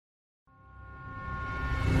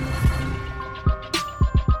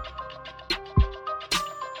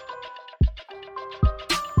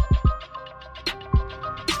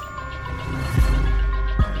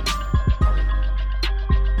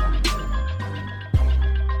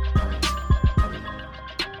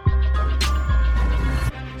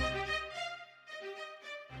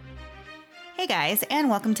guys, and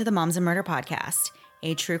welcome to the Moms and Murder Podcast,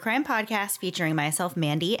 a true crime podcast featuring myself,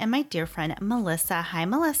 Mandy, and my dear friend, Melissa. Hi,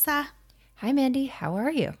 Melissa. Hi, Mandy. How are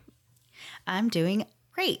you? I'm doing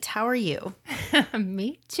great. How are you?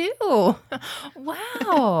 Me too.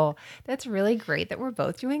 Wow. That's really great that we're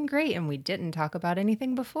both doing great and we didn't talk about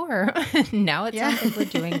anything before. Now it sounds like we're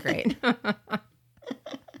doing great.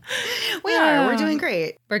 We are. We're doing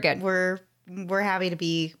great. We're good. We're happy to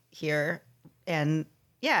be here and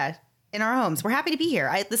in our homes. We're happy to be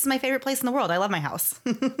here. This is my favorite place in the world. I love my house.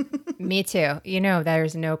 Me too. You know,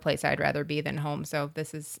 there's no place I'd rather be than home. So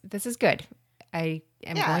this is good. I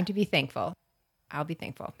am going to be thankful. I'll be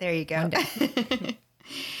thankful. There you go. One day.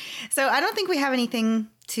 So I don't think we have anything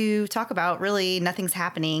to talk about. Really, nothing's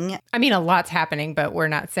happening. I mean, a lot's happening, but we're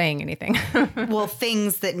not saying anything. Well,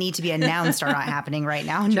 things that need to be announced are not happening right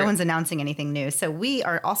now. True. No one's announcing anything new. So we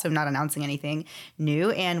are also not announcing anything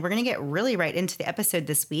new. And we're going to get really right into the episode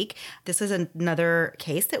this week. This is another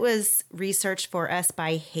case that was researched for us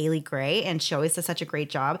by Haley Gray, and she always does such a great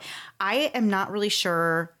job. I am not really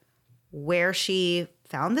sure where she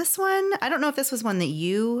found this one. I don't know if this was one that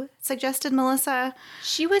you suggested, Melissa.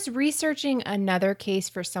 She was researching another case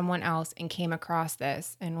for someone else and came across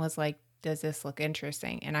this and was like, does this look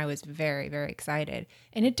interesting? And I was very, very excited.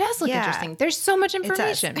 And it does look interesting. There's so much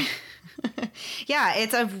information. Yeah,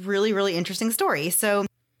 it's a really, really interesting story. So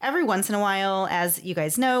every once in a while, as you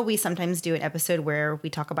guys know, we sometimes do an episode where we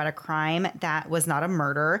talk about a crime that was not a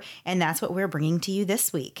murder, and that's what we're bringing to you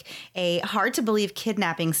this week. A hard-to-believe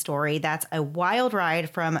kidnapping story that's a wild ride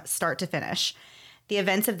from start to finish. The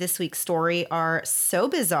events of this week's story are so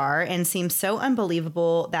bizarre and seem so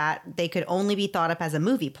unbelievable that they could only be thought up as a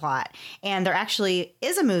movie plot. And there actually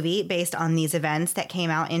is a movie based on these events that came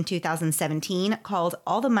out in 2017 called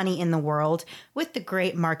All the Money in the World with the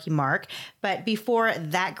great Marky Mark. But before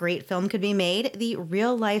that great film could be made, the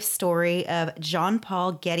real-life story of John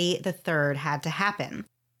Paul Getty III had to happen.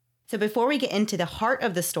 So before we get into the heart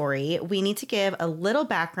of the story, we need to give a little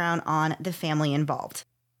background on the family involved.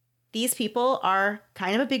 These people are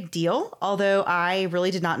kind of a big deal, although I really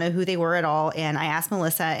did not know who they were at all. And I asked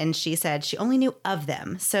Melissa, and she said she only knew of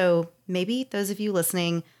them. So maybe those of you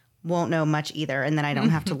listening won't know much either. And then I don't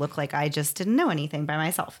have to look like I just didn't know anything by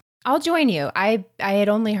myself. I'll join you. I had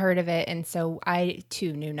only heard of it, and so I,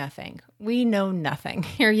 too, knew nothing. We know nothing.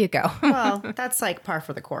 Here you go. Well, that's like par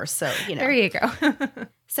for the course, so, you know. There you go.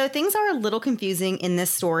 So things are a little confusing in this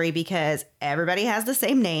story because everybody has the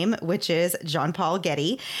same name, which is John Paul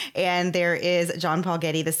Getty. And there is John Paul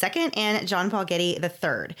Getty II and John Paul Getty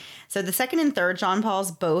III. So the second and third John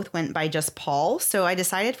Pauls both went by just Paul. So I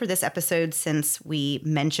decided for this episode, since we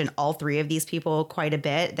mention all three of these people quite a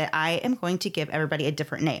bit, that I am going to give everybody a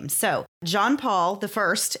different name. So John Paul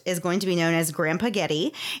I is going to be known as Grandpa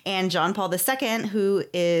Getty, and John Paul II, who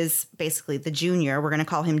is basically the junior, we're going to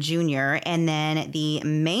call him Junior. And then the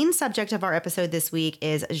main subject of our episode this week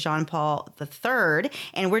is Jean Paul III,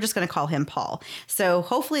 and we're just going to call him Paul. So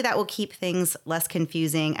hopefully that will keep things less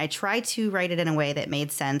confusing. I tried to write it in a way that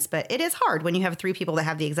made sense, but it is hard when you have three people that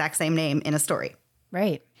have the exact same name in a story.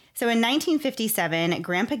 Right. So in 1957,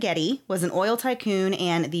 Grandpa Getty was an oil tycoon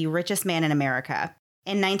and the richest man in America.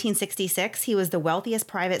 In 1966, he was the wealthiest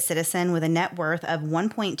private citizen with a net worth of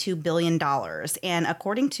 $1.2 billion. And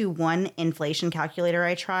according to one inflation calculator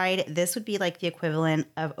I tried, this would be like the equivalent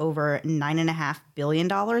of over $9.5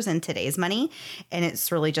 billion in today's money. And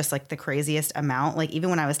it's really just like the craziest amount. Like even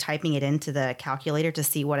when I was typing it into the calculator to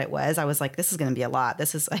see what it was, I was like, this is going to be a lot.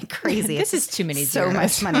 This is like crazy. This is too many zeros. So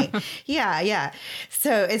much money. Yeah.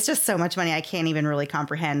 So it's just so much money. I can't even really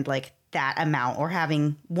comprehend like that amount or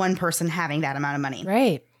having one person having that amount of money.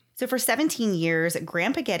 Right. So for 17 years,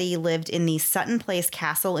 Grandpa Getty lived in the Sutton Place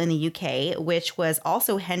Castle in the UK, which was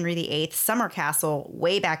also Henry VIII's summer castle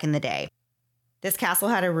way back in the day. This castle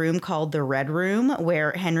had a room called the Red Room,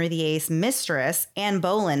 where Henry VIII's mistress, Anne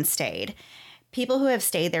Boleyn, stayed. People who have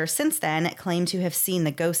stayed there since then claim to have seen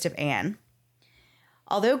the ghost of Anne.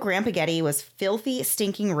 Although Grandpa Getty was filthy,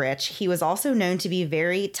 stinking rich, he was also known to be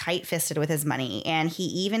very tight-fisted with his money, and he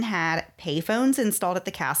even had payphones installed at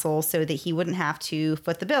the castle so that he wouldn't have to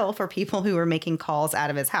foot the bill for people who were making calls out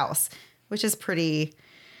of his house, which is pretty...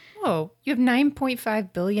 Whoa, you have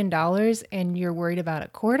 $9.5 billion and you're worried about a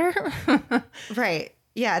quarter? Right.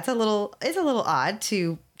 Yeah, it's a little odd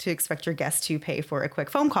to expect your guests to pay for a quick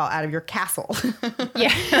phone call out of your castle.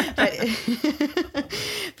 Yeah.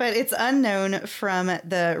 But it's unknown from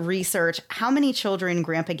the research how many children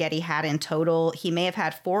Grandpa Getty had in total. He may have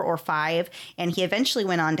had 4 or 5, and he eventually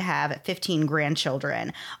went on to have 15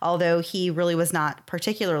 grandchildren, although he really was not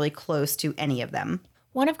particularly close to any of them.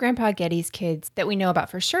 One of Grandpa Getty's kids that we know about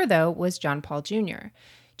for sure, though, was John Paul Jr.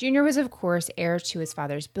 Junior was, of course, heir to his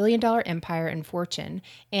father's billion-dollar empire and fortune,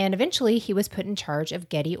 and eventually he was put in charge of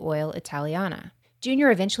Getty Oil Italiana. Junior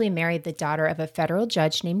eventually married the daughter of a federal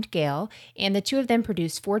judge named Gail, and the two of them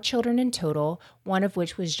produced 4 children in total, one of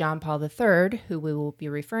which was John Paul III, who we will be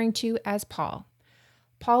referring to as Paul.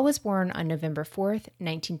 Paul was born on November 4th,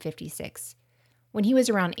 1956. When he was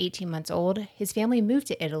around 18 months old, his family moved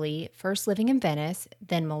to Italy, first living in Venice,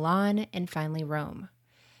 then Milan, and finally Rome.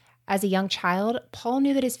 As a young child, Paul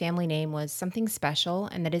knew that his family name was something special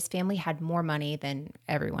and that his family had more money than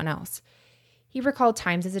everyone else. He recalled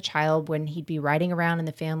times as a child when he'd be riding around in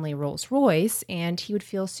the family Rolls Royce and he would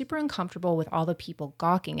feel super uncomfortable with all the people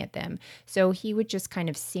gawking at them, so he would just kind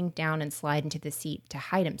of sink down and slide into the seat to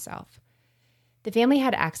hide himself. The family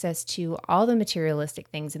had access to all the materialistic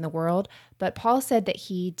things in the world, but Paul said that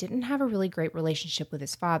he didn't have a really great relationship with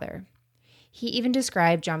his father. He even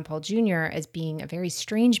described John Paul Jr. as being a very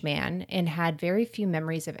strange man and had very few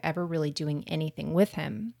memories of ever really doing anything with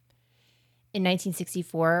him. In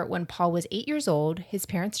 1964, when Paul was 8 years old, his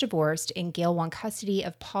parents divorced and Gail won custody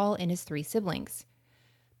of Paul and his 3 siblings.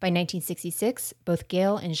 By 1966, both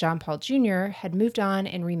Gail and Jean Paul Jr. had moved on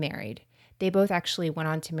and remarried. They both actually went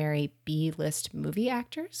on to marry B-list movie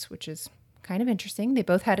actors, which is kind of interesting. They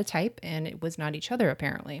both had a type, and it was not each other,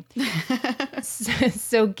 apparently.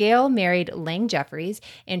 So Gail married Lang Jeffries,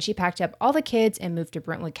 and she packed up all the kids and moved to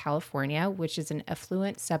Brentwood, California, which is an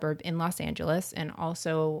affluent suburb in Los Angeles, and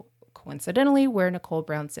also coincidentally where Nicole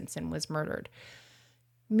Brown Simpson was murdered.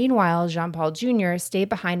 Meanwhile, Jean Paul Jr. stayed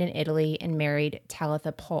behind in Italy and married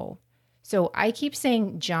Talitha Pohl. So I keep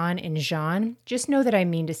saying John and Jean. Just know that I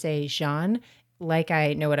mean to say Jean, like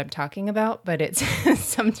I know what I'm talking about, but it's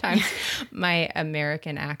sometimes my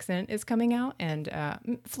American accent is coming out and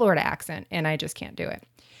Florida accent, and I just can't do it.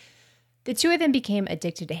 The two of them became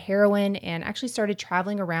addicted to heroin and actually started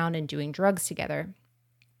traveling around and doing drugs together.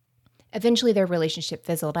 Eventually, their relationship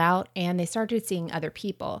fizzled out, and they started seeing other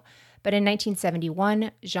people. But in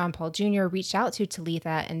 1971, Jean Paul Jr. reached out to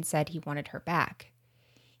Talitha and said he wanted her back.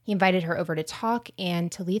 He invited her over to talk,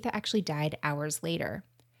 and Talitha actually died hours later.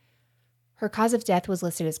 Her cause of death was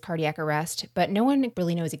listed as cardiac arrest, but no one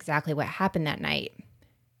really knows exactly what happened that night.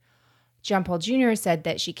 Jean Paul Jr. said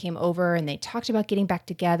that she came over and they talked about getting back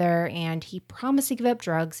together, and he promised to give up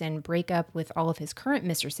drugs and break up with all of his current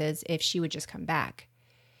mistresses if she would just come back.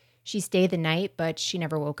 She stayed the night, but she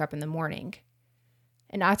never woke up in the morning.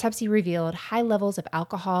 An autopsy revealed high levels of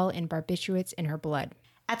alcohol and barbiturates in her blood.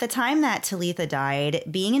 At the time that Talitha died,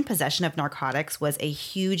 being in possession of narcotics was a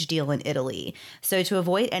huge deal in Italy. So to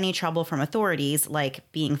avoid any trouble from authorities, like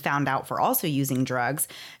being found out for also using drugs,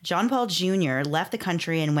 Jean Paul Jr. left the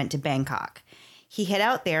country and went to Bangkok. He hid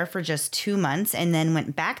out there for just 2 months and then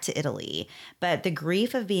went back to Italy. But the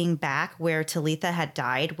grief of being back where Talitha had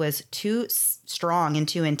died was too strong and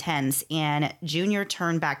too intense, and Junior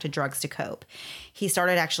turned back to drugs to cope. He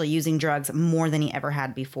started actually using drugs more than he ever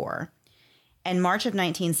had before. In March of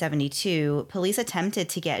 1972, police attempted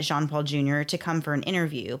to get Jean Paul Jr. to come for an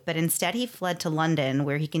interview, but instead he fled to London,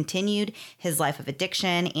 where he continued his life of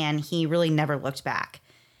addiction, and he really never looked back.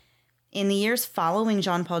 In the years following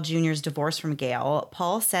Jean Paul Jr.'s divorce from Gail,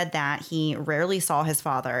 Paul said that he rarely saw his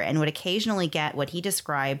father and would occasionally get what he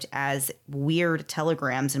described as weird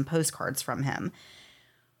telegrams and postcards from him.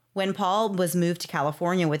 When Paul was moved to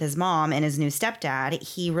California with his mom and his new stepdad,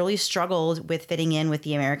 he really struggled with fitting in with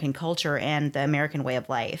the American culture and the American way of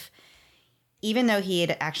life. Even though he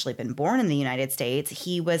had actually been born in the United States,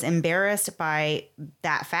 he was embarrassed by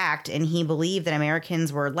that fact, and he believed that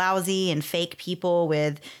Americans were lousy and fake people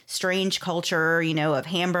with strange culture, of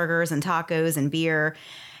hamburgers and tacos and beer.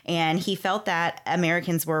 And he felt that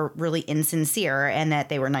Americans were really insincere and that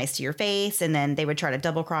they were nice to your face, and then they would try to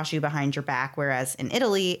double cross you behind your back. Whereas in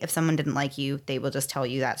Italy, if someone didn't like you, they will just tell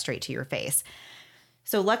you that straight to your face.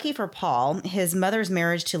 So lucky for Paul, his mother's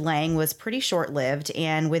marriage to Lang was pretty short-lived,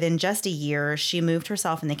 and within just a year, she moved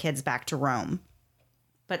herself and the kids back to Rome.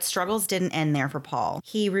 But struggles didn't end there for Paul.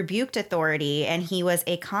 He rebuked authority, and he was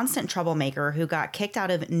a constant troublemaker who got kicked out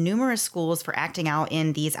of numerous schools for acting out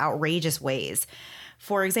in these outrageous ways.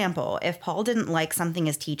 For example, if Paul didn't like something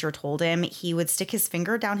his teacher told him, he would stick his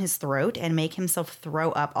finger down his throat and make himself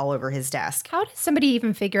throw up all over his desk. How does somebody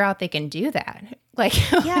even figure out they can do that?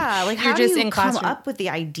 Yeah, how do you come classroom. up with the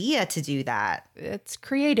idea to do that? It's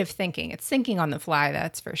creative thinking. It's thinking on the fly,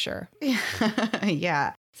 that's for sure.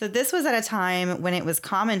 Yeah. So this was at a time when it was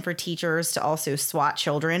common for teachers to also swat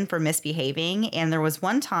children for misbehaving. And there was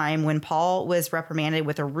one time when Paul was reprimanded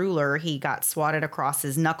with a ruler. He got swatted across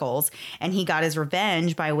his knuckles, and he got his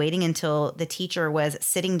revenge by waiting until the teacher was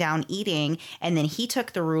sitting down eating. And then he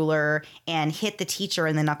took the ruler and hit the teacher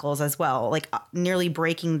in the knuckles as well, like nearly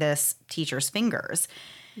breaking this teacher's fingers.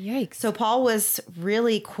 Yikes. So Paul was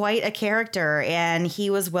really quite a character, and he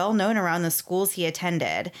was well known around the schools he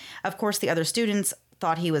attended. Of course, the other students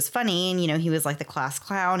thought he was funny, and he was like the class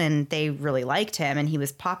clown, and they really liked him, and he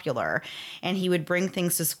was popular. And he would bring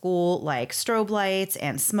things to school like strobe lights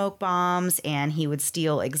and smoke bombs, and he would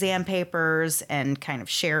steal exam papers and kind of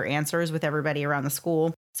share answers with everybody around the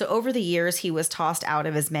school. So over the years, he was tossed out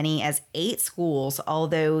of as many as 8 schools,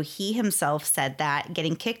 although he himself said that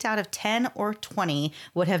getting kicked out of 10 or 20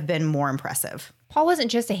 would have been more impressive. Paul wasn't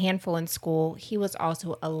just a handful in school, he was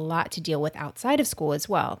also a lot to deal with outside of school as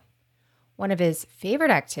well. One of his favorite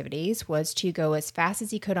activities was to go as fast as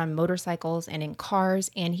he could on motorcycles and in cars,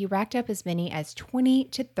 and he racked up as many as 20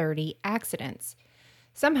 to 30 accidents.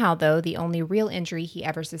 Somehow, though, the only real injury he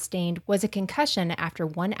ever sustained was a concussion after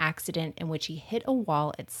one accident in which he hit a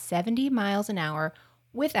wall at 70 miles an hour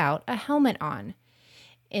without a helmet on.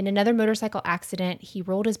 In another motorcycle accident, he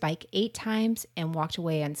rolled his bike 8 times and walked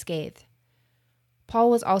away unscathed. Paul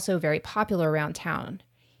was also very popular around town.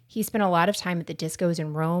 He spent a lot of time at the discos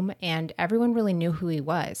in Rome, and everyone really knew who he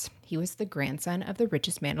was. He was the grandson of the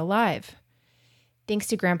richest man alive. Thanks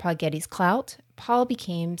to Grandpa Getty's clout, Paul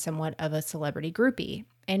became somewhat of a celebrity groupie,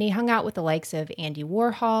 and he hung out with the likes of Andy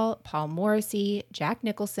Warhol, Paul Morrissey, Jack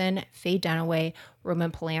Nicholson, Faye Dunaway,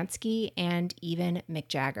 Roman Polanski, and even Mick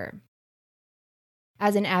Jagger.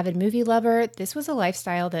 As an avid movie lover, this was a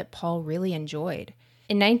lifestyle that Paul really enjoyed.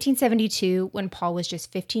 In 1972, when Paul was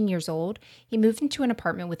just 15 years old, he moved into an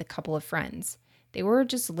apartment with a couple of friends. They were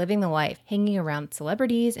just living the life, hanging around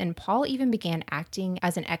celebrities, and Paul even began acting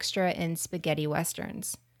as an extra in spaghetti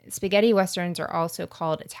westerns. Spaghetti westerns are also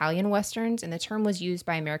called Italian westerns, and the term was used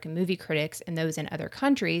by American movie critics and those in other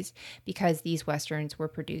countries because these westerns were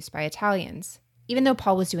produced by Italians. Even though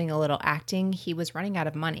Paul was doing a little acting, he was running out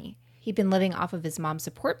of money. He'd been living off of his mom's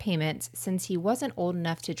support payments since he wasn't old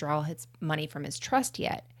enough to draw his money from his trust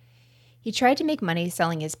yet. He tried to make money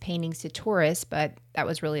selling his paintings to tourists, but that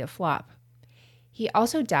was really a flop. He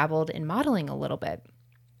also dabbled in modeling a little bit.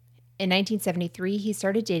 In 1973, he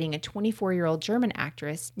started dating a 24-year-old German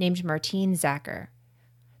actress named Martine Zacher.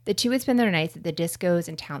 The two would spend their nights at the discos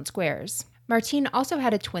and town squares. Martine also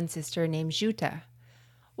had a twin sister named Jutta.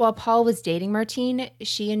 While Paul was dating Martine,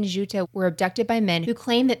 she and Jutta were abducted by men who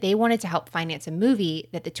claimed that they wanted to help finance a movie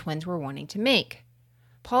that the twins were wanting to make.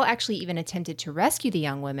 Paul actually even attempted to rescue the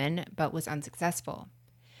young women, but was unsuccessful.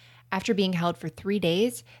 After being held for 3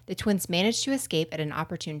 days, the twins managed to escape at an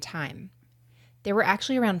opportune time. There were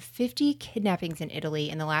actually around 50 kidnappings in Italy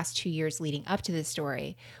in the last 2 years leading up to this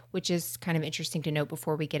story, which is kind of interesting to note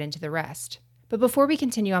before we get into the rest. But before we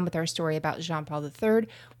continue on with our story about Jean-Paul III,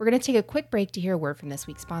 we're going to take a quick break to hear a word from this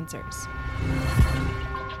week's sponsors.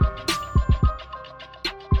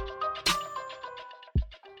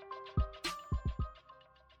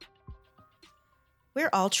 We're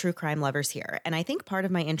all true crime lovers here, and I think part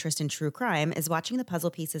of my interest in true crime is watching the puzzle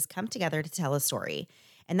pieces come together to tell a story.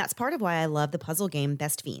 And that's part of why I love the puzzle game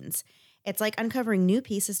Best Fiends. It's like uncovering new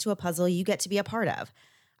pieces to a puzzle you get to be a part of.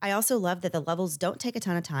 I also love that the levels don't take a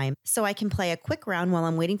ton of time, so I can play a quick round while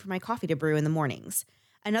I'm waiting for my coffee to brew in the mornings.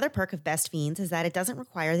 Another perk of Best Fiends is that it doesn't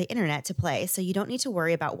require the internet to play, so you don't need to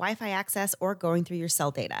worry about Wi-Fi access or going through your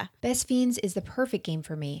cell data. Best Fiends is the perfect game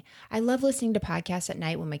for me. I love listening to podcasts at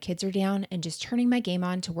night when my kids are down and just turning my game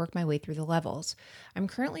on to work my way through the levels. I'm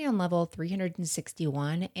currently on level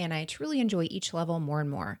 361, and I truly enjoy each level more and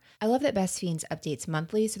more. I love that Best Fiends updates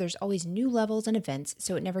monthly, so there's always new levels and events,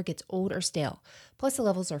 so it never gets old or stale. Plus, the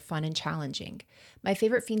levels are fun and challenging. My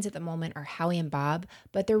favorite fiends at the moment are Howie and Bob,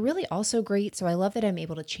 but they're really also great, so I love that I'm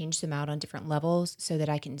able to change them out on different levels so that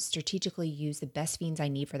I can strategically use the best fiends I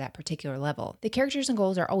need for that particular level. The characters and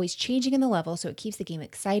goals are always changing in the level, so it keeps the game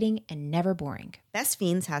exciting and never boring. Best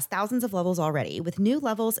Fiends has thousands of levels already, with new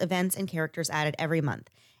levels, events, and characters added every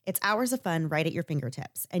month. It's hours of fun right at your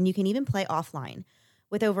fingertips, and you can even play offline.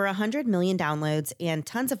 With over 100 million downloads and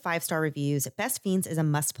tons of 5-star reviews, Best Fiends is a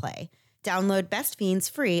must-play. Download Best Fiends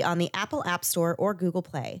free on the Apple App Store or Google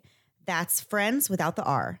Play. That's friends without the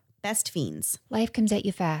R. Best Fiends. Life comes at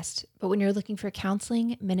you fast, but when you're looking for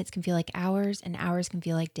counseling, minutes can feel like hours and hours can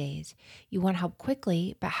feel like days. You want help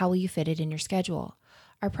quickly, but how will you fit it in your schedule?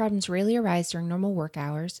 Our problems rarely arise during normal work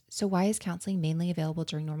hours, so why is counseling mainly available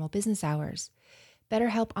during normal business hours?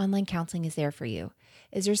 BetterHelp Online Counseling is there for you.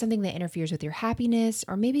 Is there something that interferes with your happiness,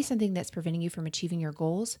 or maybe something that's preventing you from achieving your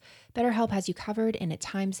goals? BetterHelp has you covered, and at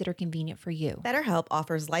times that are convenient for you. BetterHelp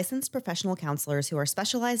offers licensed professional counselors who are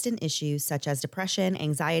specialized in issues such as depression,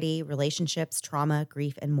 anxiety, relationships, trauma,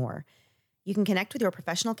 grief, and more. You can connect with your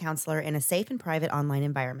professional counselor in a safe and private online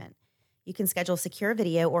environment. You can schedule secure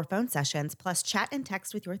video or phone sessions, plus chat and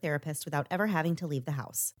text with your therapist without ever having to leave the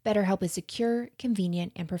house. BetterHelp is secure,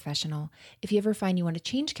 convenient, and professional. If you ever find you want to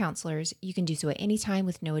change counselors, you can do so at any time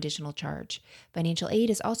with no additional charge. Financial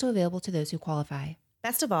aid is also available to those who qualify.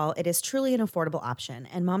 Best of all, it is truly an affordable option,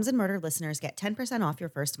 and Moms and Murder listeners get 10% off your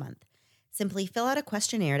first month. Simply fill out a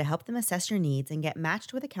questionnaire to help them assess your needs and get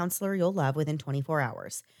matched with a counselor you'll love within 24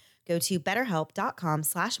 hours. Go to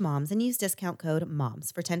betterhelp.com/moms and use discount code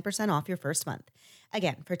MOMS for 10% off your first month.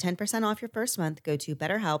 Again, for 10% off your first month, go to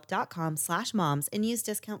betterhelp.com/moms and use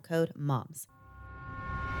discount code MOMS.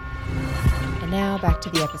 And now back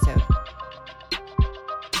to the episode.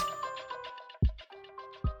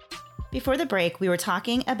 Before the break, we were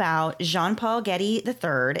talking about Jean-Paul Getty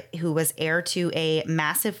III, who was heir to a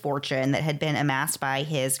massive fortune that had been amassed by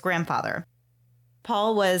his grandfather.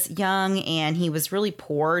 Paul was young and he was really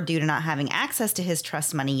poor due to not having access to his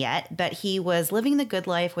trust money yet, but he was living the good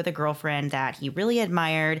life with a girlfriend that he really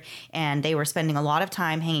admired, and they were spending a lot of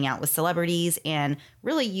time hanging out with celebrities and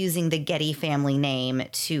really using the Getty family name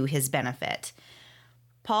to his benefit.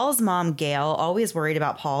 Paul's mom, Gail, always worried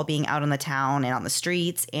about Paul being out on the town and on the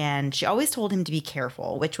streets, and she always told him to be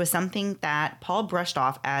careful, which was something that Paul brushed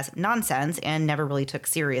off as nonsense and never really took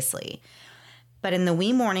seriously. But in the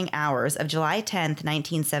wee morning hours of July 10th,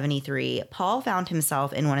 1973, Paul found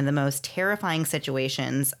himself in one of the most terrifying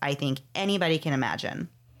situations I think anybody can imagine.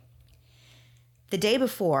 The day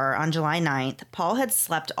before, on July 9th, Paul had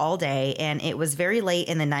slept all day, and it was very late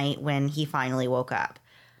in the night when he finally woke up.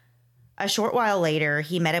 A short while later,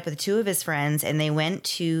 he met up with two of his friends, and they went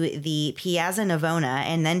to the Piazza Navona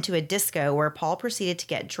and then to a disco where Paul proceeded to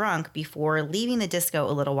get drunk before leaving the disco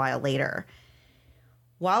a little while later.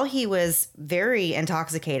 While he was very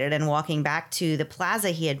intoxicated and walking back to the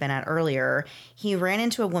plaza he had been at earlier, he ran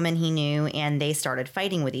into a woman he knew and they started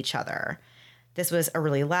fighting with each other. This was a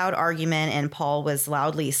really loud argument and Paul was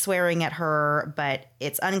loudly swearing at her, but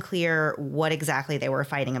it's unclear what exactly they were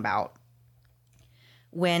fighting about.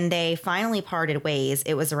 When they finally parted ways,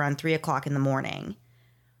 it was around 3 o'clock in the morning.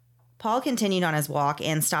 Paul continued on his walk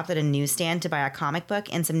and stopped at a newsstand to buy a comic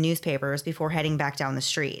book and some newspapers before heading back down the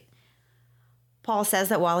street. Paul says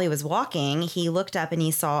that while he was walking, he looked up and he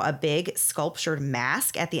saw a big sculptured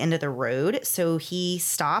mask at the end of the road. So he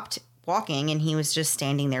stopped walking and he was just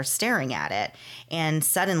standing there staring at it. And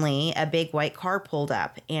suddenly a big white car pulled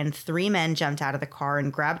up and 3 men jumped out of the car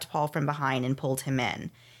and grabbed Paul from behind and pulled him in.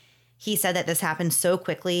 He said that this happened so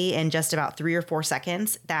quickly in just about 3 or 4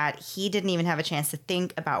 seconds that he didn't even have a chance to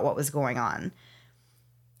think about what was going on.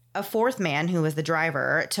 A 4th man, who was the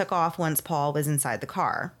driver, took off once Paul was inside the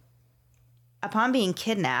car. Upon being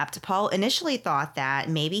kidnapped, Paul initially thought that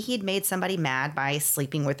maybe he'd made somebody mad by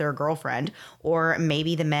sleeping with their girlfriend, or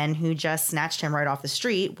maybe the men who just snatched him right off the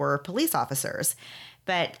street were police officers.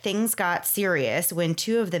 But things got serious when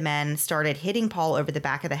 2 of the men started hitting Paul over the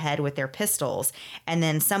back of the head with their pistols, and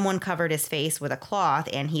then someone covered his face with a cloth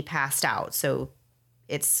and he passed out. So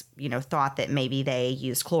it's, thought that maybe they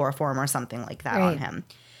used chloroform or something like that on him.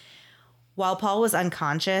 While Paul was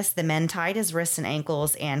unconscious, the men tied his wrists and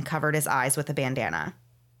ankles and covered his eyes with a bandana.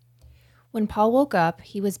 When Paul woke up,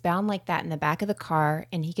 he was bound like that in the back of the car,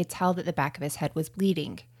 and he could tell that the back of his head was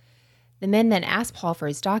bleeding. The men then asked Paul for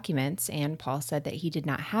his documents, and Paul said that he did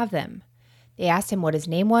not have them. They asked him what his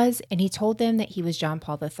name was, and he told them that he was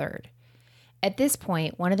Jean-Paul III. At this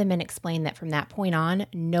point, one of the men explained that from that point on,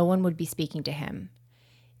 no one would be speaking to him.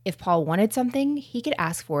 If Paul wanted something, he could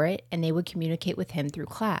ask for it, and they would communicate with him through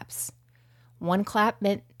claps. 1 clap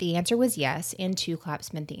meant the answer was yes, and 2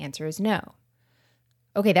 claps meant the answer is no.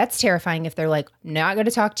 Okay, that's terrifying if they're like, not going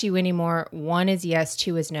to talk to you anymore. 1 is yes,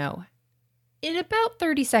 2 is no. In about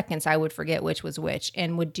 30 seconds, I would forget which was which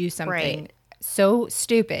and would do something so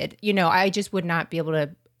stupid. I just would not be able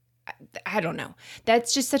to, I don't know.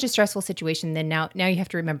 That's just such a stressful situation. Then now you have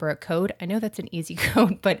to remember a code. I know that's an easy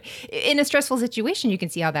code, but in a stressful situation, you can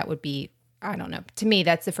see how that would be, I don't know. To me,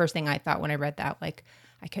 that's the first thing I thought when I read that, like,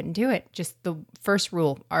 I couldn't do it. Just the first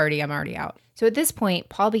rule, I'm already out. So at this point,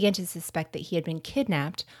 Paul began to suspect that he had been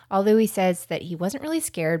kidnapped, although he says that he wasn't really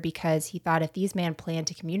scared because he thought if these men planned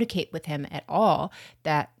to communicate with him at all,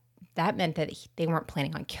 that meant that they weren't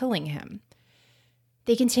planning on killing him.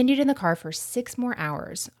 They continued in the car for 6 more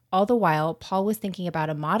hours. All the while, Paul was thinking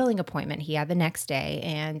about a modeling appointment he had the next day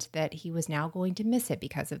and that he was now going to miss it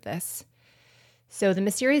because of this. So the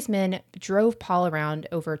mysterious men drove Paul around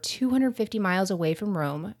over 250 miles away from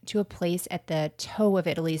Rome to a place at the toe of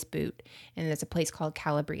Italy's boot, and it's a place called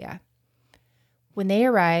Calabria. When they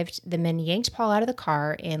arrived, the men yanked Paul out of the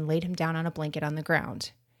car and laid him down on a blanket on the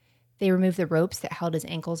ground. They removed the ropes that held his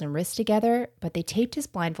ankles and wrists together, but they taped his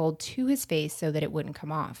blindfold to his face so that it wouldn't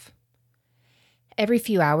come off. Every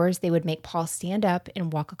few hours, they would make Paul stand up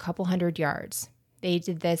and walk a couple hundred yards. They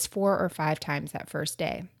did this 4 or 5 times that first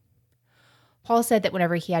day. Paul said that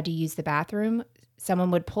whenever he had to use the bathroom,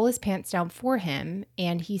 someone would pull his pants down for him,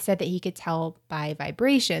 and he said that he could tell by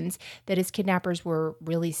vibrations that his kidnappers were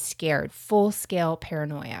really scared. Full-scale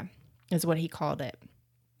paranoia is what he called it.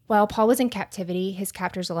 While Paul was in captivity, his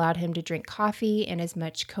captors allowed him to drink coffee and as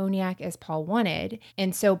much cognac as Paul wanted,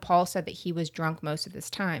 and so Paul said that he was drunk most of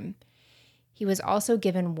this time. He was also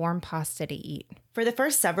given warm pasta to eat. For the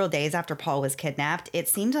first several days after Paul was kidnapped, it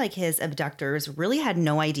seemed like his abductors really had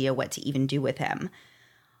no idea what to even do with him.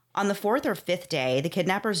 On the 4th or 5th day, the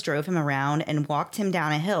kidnappers drove him around and walked him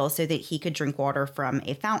down a hill so that he could drink water from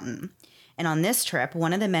a fountain. And on this trip,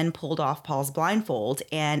 one of the men pulled off Paul's blindfold,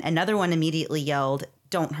 and another one immediately yelled,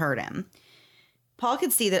 "Don't hurt him." Paul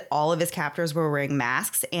could see that all of his captors were wearing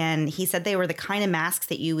masks, and he said they were the kind of masks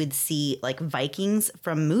that you would see like Vikings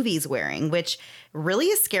from movies wearing, which really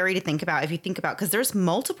is scary to think about if you think about, because there's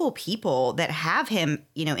multiple people that have him,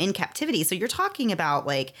 in captivity. So you're talking about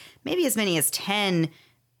like maybe as many as 10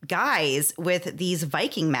 guys with these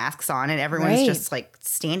Viking masks on, and everyone's just like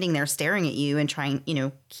standing there staring at you and trying,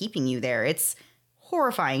 keeping you there. It's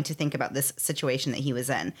horrifying to think about this situation that he was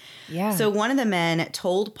in. Yeah. So one of the men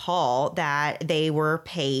told Paul that they were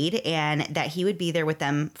paid and that he would be there with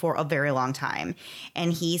them for a very long time.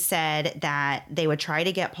 And he said that they would try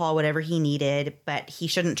to get Paul whatever he needed, but he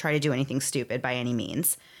shouldn't try to do anything stupid by any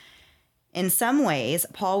means. In some ways,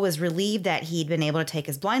 Paul was relieved that he'd been able to take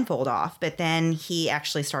his blindfold off, but then he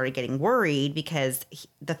actually started getting worried because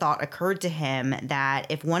the thought occurred to him that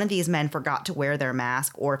if one of these men forgot to wear their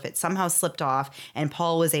mask, or if it somehow slipped off and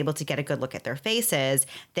Paul was able to get a good look at their faces,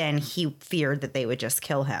 then he feared that they would just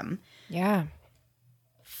kill him. Yeah.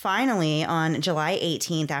 Finally, on July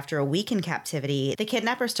 18th, after a week in captivity, the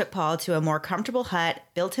kidnappers took Paul to a more comfortable hut,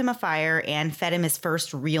 built him a fire, and fed him his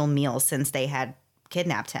first real meal since they had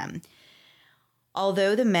kidnapped him.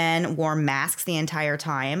 Although the men wore masks the entire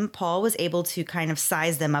time, Paul was able to kind of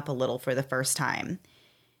size them up a little for the first time.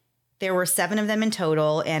 There were 7 of them in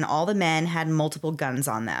total, and all the men had multiple guns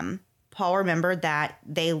on them. Paul remembered that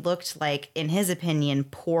they looked like, in his opinion,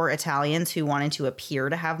 poor Italians who wanted to appear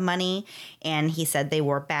to have money, and he said they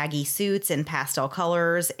wore baggy suits in pastel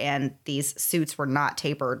colors, and these suits were not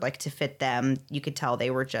tapered like to fit them. You could tell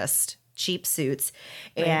they were just cheap suits,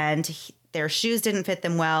 right. And their shoes didn't fit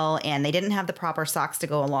them well, and they didn't have the proper socks to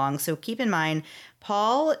go along. So keep in mind,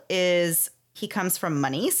 Paul he comes from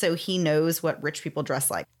money, so he knows what rich people dress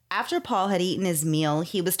like. After Paul had eaten his meal,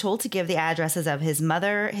 he was told to give the addresses of his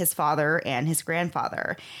mother, his father, and his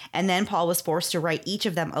grandfather. And then Paul was forced to write each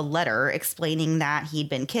of them a letter explaining that he'd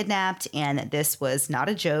been kidnapped and that this was not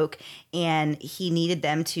a joke, and he needed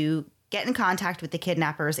them to get in contact with the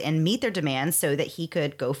kidnappers and meet their demands so that he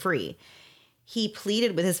could go free. He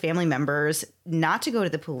pleaded with his family members not to go to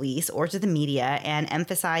the police or to the media and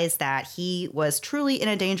emphasized that he was truly in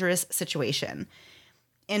a dangerous situation.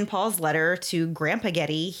 In Paul's letter to Grandpa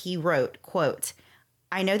Getty, he wrote, quote,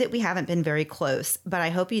 "I know that we haven't been very close, but I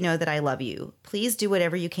hope you know that I love you. Please do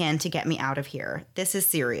whatever you can to get me out of here. This is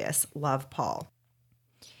serious. Love, Paul."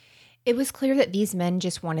 It was clear that these men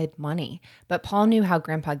just wanted money, but Paul knew how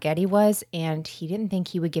Grandpa Getty was, and he didn't think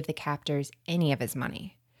he would give the captors any of his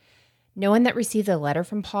money. No one that received the letter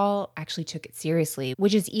from Paul actually took it seriously,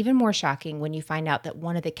 which is even more shocking when you find out that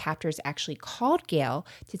one of the captors actually called Gail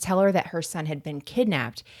to tell her that her son had been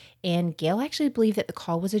kidnapped, and Gail actually believed that the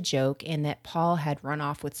call was a joke and that Paul had run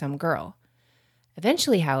off with some girl.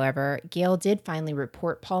 Eventually, however, Gail did finally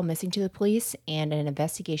report Paul missing to the police, and an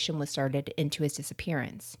investigation was started into his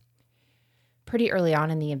disappearance. Pretty early on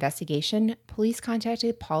in the investigation, police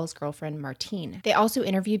contacted Paul's girlfriend, Martine. They also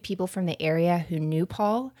interviewed people from the area who knew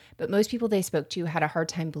Paul, but most people they spoke to had a hard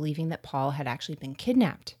time believing that Paul had actually been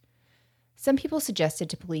kidnapped. Some people suggested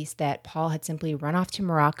to police that Paul had simply run off to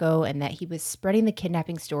Morocco and that he was spreading the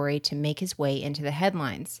kidnapping story to make his way into the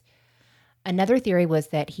headlines. Another theory was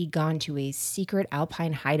that he'd gone to a secret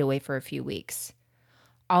alpine hideaway for a few weeks.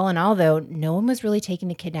 All in all, though, no one was really taking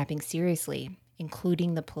the kidnapping seriously,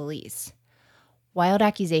 including the police. Wild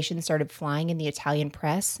accusations started flying in the Italian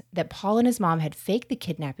press that Paul and his mom had faked the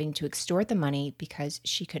kidnapping to extort the money because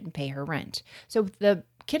she couldn't pay her rent. So the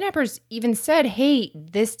kidnappers even said, hey,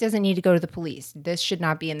 this doesn't need to go to the police. This should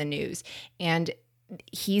not be in the news. And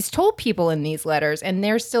he's told people in these letters, and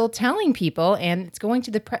they're still telling people, and it's going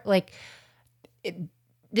to the press. Like,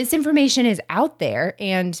 this information is out there,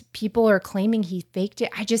 and people are claiming he faked it.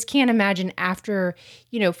 I just can't imagine after,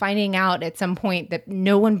 finding out at some point that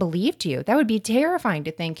no one believed you. That would be terrifying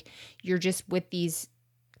to think you're just with these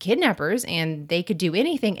kidnappers and they could do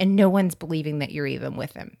anything and no one's believing that you're even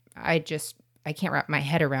with them. I can't wrap my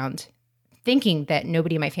head around thinking that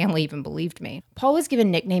nobody in my family even believed me. Paul was given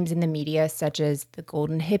nicknames in the media such as the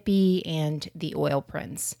Golden Hippie and the Oil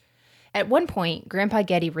Prince. At one point, Grandpa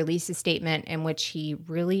Getty released a statement in which he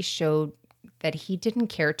really showed that he didn't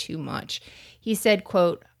care too much. He said,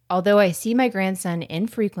 quote, "Although I see my grandson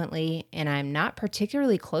infrequently and I'm not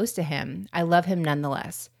particularly close to him, I love him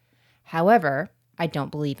nonetheless. However, I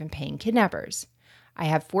don't believe in paying kidnappers. I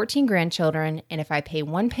have 14 grandchildren, and if I pay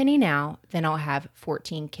 1 penny now, then I'll have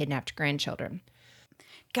 14 kidnapped grandchildren."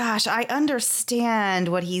 Gosh, I understand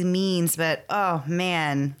what he means, but oh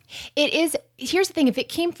man. Here's the thing, if it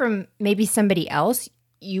came from maybe somebody else,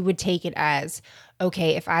 you would take it as,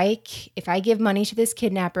 okay, if I give money to this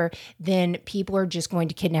kidnapper, then people are just going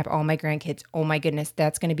to kidnap all my grandkids. Oh my goodness,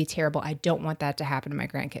 that's going to be terrible. I don't want that to happen to my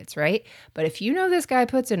grandkids, right? But if this guy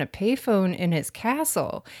puts in a payphone in his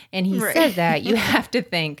castle and he said that, you have to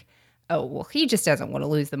think, oh, well, he just doesn't want to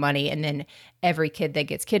lose the money. And then every kid that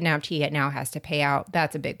gets kidnapped, he now has to pay out.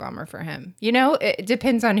 That's a big bummer for him. It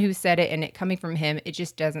depends on who said it, and it coming from him, it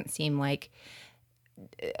just doesn't seem like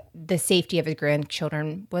the safety of his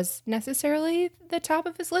grandchildren was necessarily the top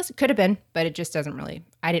of his list. It could have been, but it just doesn't really,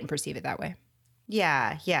 I didn't perceive it that way.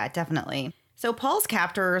 Yeah, definitely. So Paul's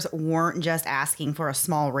captors weren't just asking for a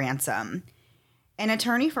small ransom. An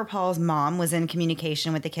attorney for Paul's mom was in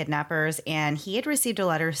communication with the kidnappers, and he had received a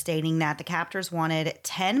letter stating that the captors wanted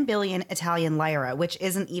 10 billion Italian lira, which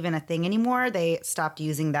isn't even a thing anymore. They stopped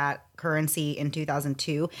using that currency in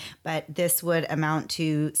 2002, but this would amount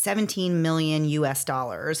to 17 million US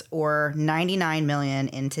dollars or 99 million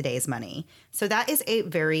in today's money. So that is a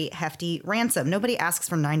very hefty ransom. Nobody asks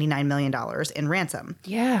for $99 million in ransom.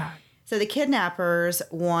 Yeah. So the kidnappers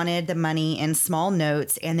wanted the money in small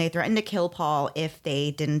notes, and they threatened to kill Paul if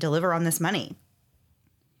they didn't deliver on this money.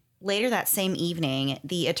 Later that same evening,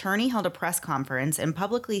 the attorney held a press conference and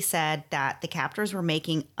publicly said that the captors were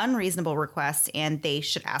making unreasonable requests and they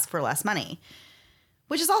should ask for less money,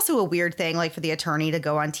 which is also a weird thing, like for the attorney to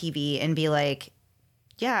go on TV and be like,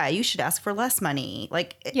 yeah, you should ask for less money.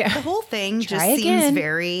 Like, the whole thing just seems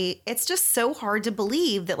it's just so hard to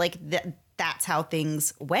believe that, like, that's how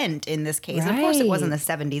things went in this case. Right. Of course, it was in the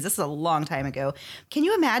 70s. This is a long time ago. Can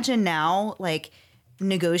you imagine now, like,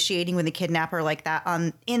 negotiating with a kidnapper like that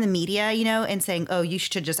in the media, and saying, oh, you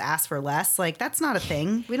should just ask for less? Like, that's not a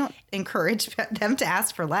thing. We don't encourage them to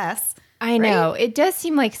ask for less. I know. Right? It does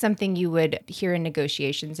seem like something you would hear in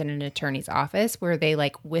negotiations in an attorney's office where they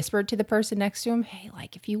like whispered to the person next to him, hey,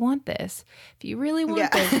 like if you want this, if you really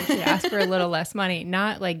want this, you should ask for a little less money,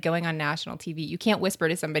 not like going on national TV. You can't whisper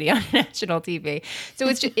to somebody on national TV. So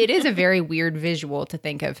it is a very weird visual to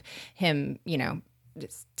think of him,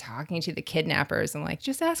 just talking to the kidnappers and like,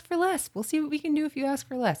 just ask for less. We'll see what we can do if you ask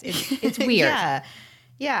for less. It's weird.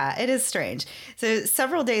 Yeah, it is strange. So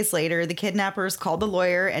several days later, the kidnappers called the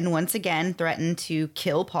lawyer and once again threatened to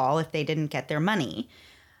kill Paul if they didn't get their money.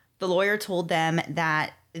 The lawyer told them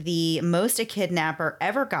that the most a kidnapper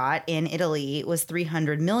ever got in Italy was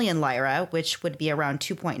 300 million lira, which would be around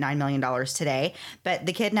 $2.9 million today. But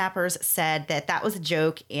the kidnappers said that was a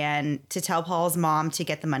joke and to tell Paul's mom to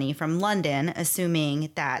get the money from London,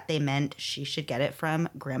 assuming that they meant she should get it from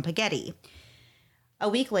Grandpa Getty. A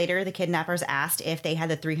week later, the kidnappers asked if they had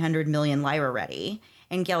the 300 million lira ready,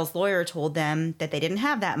 and Gail's lawyer told them that they didn't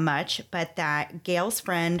have that much, but that Gail's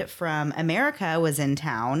friend from America was in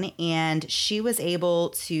town, and she was able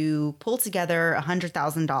to pull together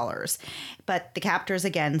 $100,000. But the captors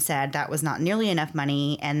again said that was not nearly enough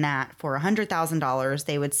money, and that for $100,000,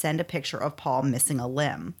 they would send a picture of Paul missing a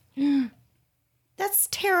limb. That's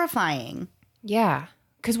terrifying. Yeah,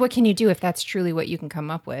 because what can you do if that's truly what you can come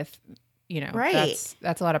up with? Right.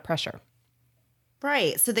 That's a lot of pressure.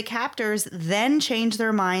 Right. So the captors then changed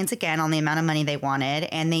their minds again on the amount of money they wanted,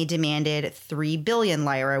 and they demanded 3 billion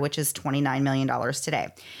lira, which is $29 million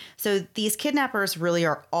today. So these kidnappers really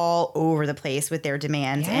are all over the place with their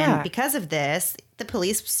demands. Yeah. And because of this, the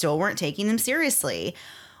police still weren't taking them seriously.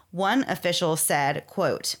 One official said,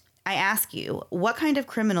 quote, I ask you, what kind of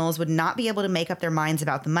criminals would not be able to make up their minds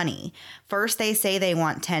about the money? First, they say they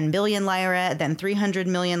want 10 billion lira, then 300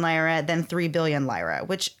 million lira, then 3 billion lira,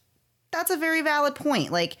 which that's a very valid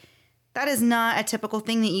point. Like, that is not a typical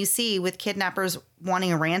thing that you see with kidnappers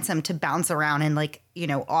wanting a ransom to bounce around and, like,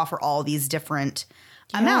 offer all these different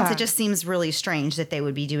amounts. It just seems really strange that they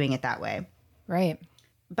would be doing it that way. Right.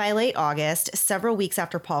 By late August, several weeks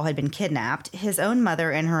after Paul had been kidnapped, his own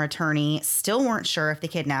mother and her attorney still weren't sure if the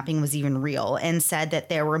kidnapping was even real and said that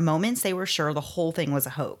there were moments they were sure the whole thing was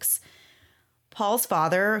a hoax. Paul's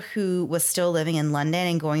father, who was still living in London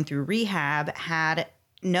and going through rehab, had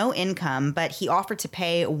no income, but he offered to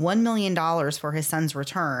pay $1 million for his son's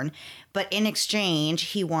return. But in exchange,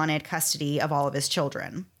 he wanted custody of all of his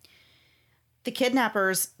children. The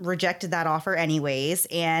kidnappers rejected that offer anyways,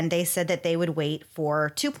 and they said that they would wait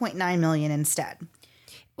for $2.9 million instead.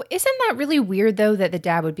 Well, isn't that really weird, though, that the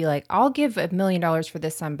dad would be like, I'll give $1 million for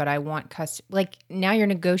this son, but I want custody. Like, now you're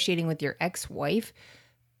negotiating with your ex-wife.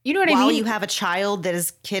 You know what I mean? While you have a child that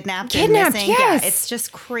is kidnapped and missing. Yes. Yeah, it's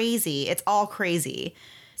just crazy. It's all crazy.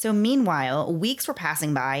 So meanwhile, weeks were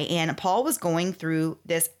passing by, and Paul was going through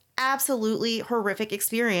this absolutely horrific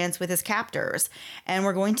experience with his captors. And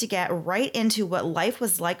we're going to get right into what life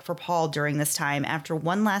was like for Paul during this time after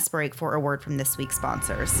one last break for a word from this week's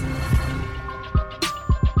sponsors.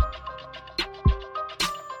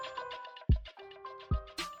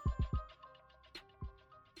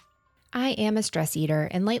 I am a stress eater,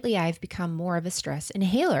 and lately I've become more of a stress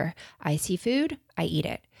inhaler. I see food, I eat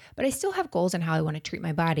it. But I still have goals on how I want to treat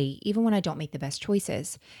my body, even when I don't make the best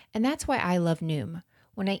choices. And that's why I love Noom.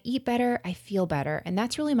 When I eat better, I feel better, and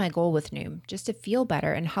that's really my goal with Noom, just to feel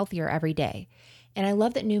better and healthier every day. And I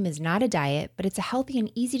love that Noom is not a diet, but it's a healthy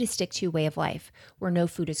and easy to stick to way of life, where no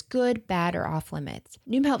food is good, bad, or off limits.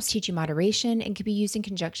 Noom helps teach you moderation and can be used in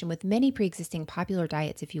conjunction with many pre-existing popular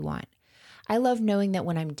diets if you want. I love knowing that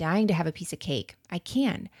when I'm dying to have a piece of cake, I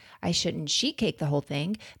can. I shouldn't sheet cake the whole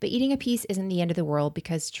thing, but eating a piece isn't the end of the world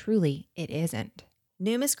because truly it isn't.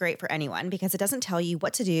 Noom is great for anyone because it doesn't tell you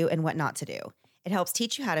what to do and what not to do. It helps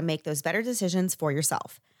teach you how to make those better decisions for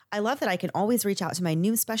yourself. I love that I can always reach out to my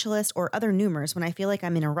Noom specialist or other Noomers when I feel like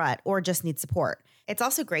I'm in a rut or just need support. It's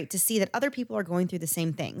also great to see that other people are going through the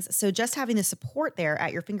same things, so just having the support there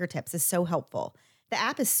at your fingertips is so helpful. The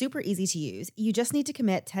app is super easy to use. You just need to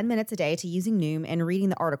commit 10 minutes a day to using Noom and reading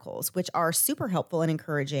the articles, which are super helpful and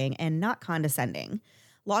encouraging and not condescending.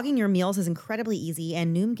 Logging your meals is incredibly easy,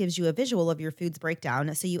 and Noom gives you a visual of your food's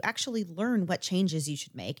breakdown so you actually learn what changes you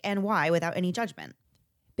should make and why without any judgment.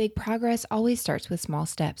 Big progress always starts with small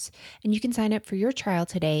steps, and you can sign up for your trial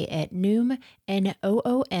today at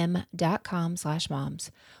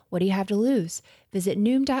noom.com/moms. What do you have to lose? Visit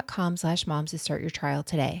noom.com/moms to start your trial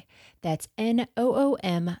today. That's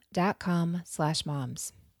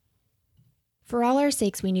noom.com/moms. For all our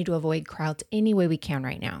sakes, we need to avoid crowds any way we can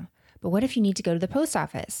right now. But what if you need to go to the post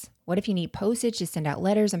office? What if you need postage to send out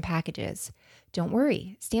letters and packages? Don't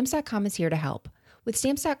worry, Stamps.com is here to help. With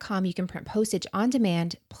Stamps.com, you can print postage on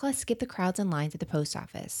demand, plus skip the crowds and lines at the post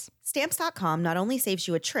office. Stamps.com not only saves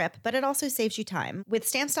you a trip, but it also saves you time. With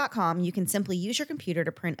Stamps.com, you can simply use your computer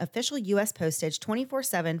to print official U.S. postage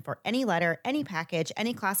 24/7 for any letter, any package,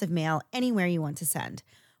 any class of mail, anywhere you want to send.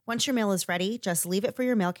 Once your mail is ready, just leave it for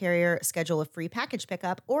your mail carrier, schedule a free package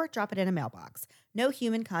pickup, or drop it in a mailbox. No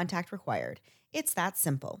human contact required. It's that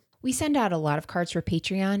simple. We send out a lot of cards for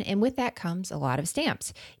Patreon, and with that comes a lot of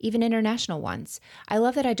stamps, even international ones. I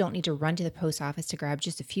love that I don't need to run to the post office to grab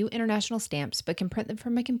just a few international stamps, but can print them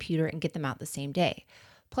from my computer and get them out the same day.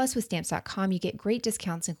 Plus, with Stamps.com, you get great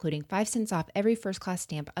discounts, including 5 cents off every first-class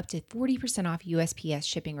stamp, up to 40% off USPS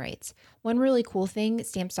shipping rates. One really cool thing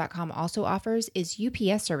Stamps.com also offers is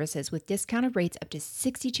UPS services with discounted rates up to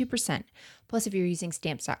 62%. Plus, if you're using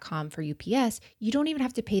Stamps.com for UPS, you don't even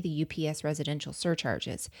have to pay the UPS residential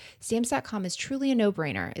surcharges. Stamps.com is truly a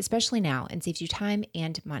no-brainer, especially now, and saves you time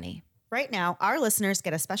and money. Right now, our listeners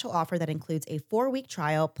get a special offer that includes a 4-week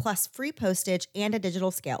trial plus free postage and a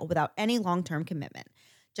digital scale without any long-term commitment.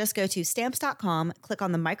 Just go to Stamps.com, click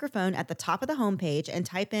on the microphone at the top of the homepage, and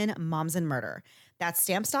type in Moms and Murder. That's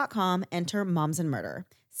Stamps.com, enter Moms and Murder.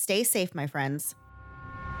 Stay safe, my friends.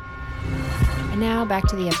 And now back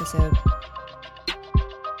to the episode.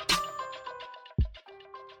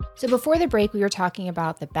 So before the break, we were talking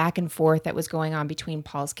about the back and forth that was going on between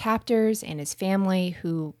Paul's captors and his family,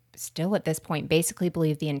 who still at this point basically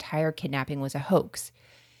believed the entire kidnapping was a hoax.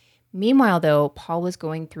 Meanwhile, though, Paul was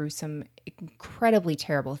going through some incredibly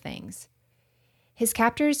terrible things. His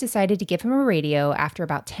captors decided to give him a radio after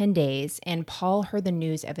about 10 days, and Paul heard the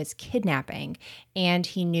news of his kidnapping, and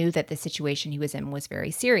he knew that the situation he was in was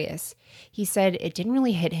very serious. He said it didn't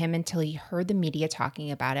really hit him until he heard the media talking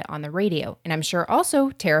about it on the radio, and I'm sure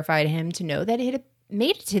also terrified him to know that it had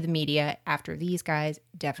made it to the media after these guys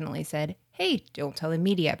definitely said, hey, don't tell the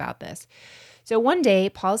media about this. So one day,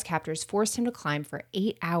 Paul's captors forced him to climb for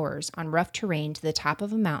 8 hours on rough terrain to the top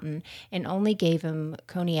of a mountain and only gave him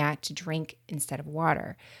cognac to drink instead of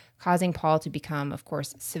water, causing Paul to become, of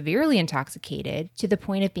course, severely intoxicated to the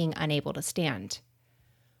point of being unable to stand.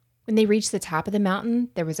 When they reached the top of the mountain,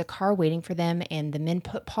 there was a car waiting for them, and the men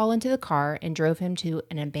put Paul into the car and drove him to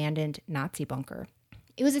an abandoned Nazi bunker.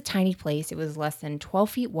 It was a tiny place. It was less than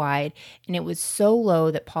 12 feet wide, and it was so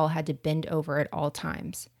low that Paul had to bend over at all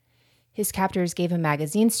times. His captors gave him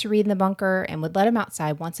magazines to read in the bunker and would let him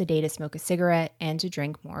outside once a day to smoke a cigarette and to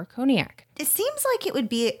drink more cognac. It seems like it would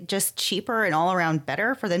be just cheaper and all around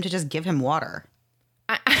better for them to just give him water.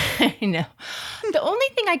 I know. The only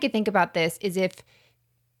thing I could think about this is if,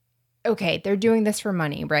 okay, they're doing this for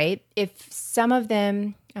money, right? If some of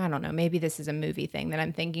them, I don't know, maybe this is a movie thing that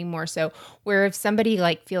I'm thinking more so, where if somebody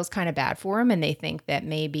like feels kind of bad for him and they think that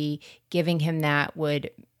maybe giving him that would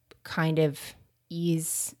kind of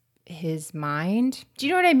ease his mind. Do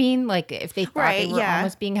you know what I mean? Like if they thought they were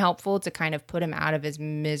almost being helpful to kind of put him out of his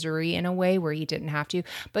misery in a way where he didn't have to.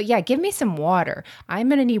 But yeah, give me some water. I'm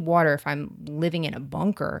going to need water if I'm living in a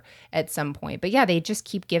bunker at some point. But yeah, they just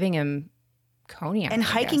keep giving him cognac. And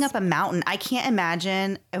hiking up a mountain. I can't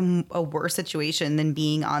imagine a worse situation than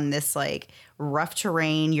being on this like rough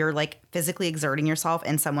terrain. You're like physically exerting yourself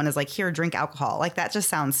and someone is like, here, drink alcohol. Like that just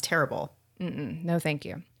sounds terrible. No, thank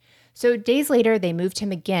you. So days later, they moved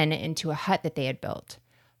him again into a hut that they had built.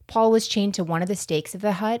 Paul was chained to one of the stakes of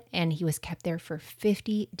the hut, and he was kept there for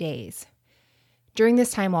 50 days. During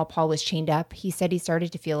this time while Paul was chained up, he said he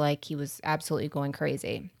started to feel like he was absolutely going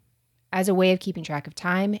crazy. As a way of keeping track of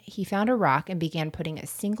time, he found a rock and began putting a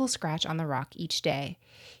single scratch on the rock each day.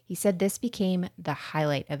 He said this became the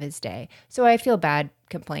highlight of his day. So I feel bad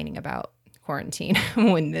complaining about quarantine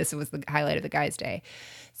when this was the highlight of the guy's day.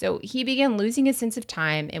 So he began losing his sense of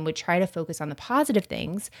time and would try to focus on the positive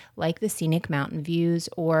things like the scenic mountain views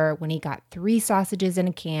or when he got 3 sausages in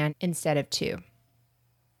a can instead of 2.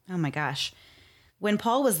 Oh my gosh. When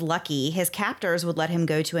Paul was lucky, his captors would let him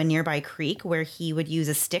go to a nearby creek where he would use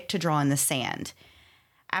a stick to draw in the sand.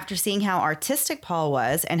 After seeing how artistic Paul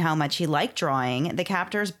was and how much he liked drawing, the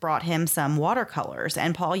captors brought him some watercolors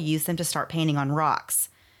and Paul used them to start painting on rocks.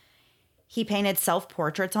 He painted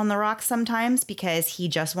self-portraits on the rocks sometimes because he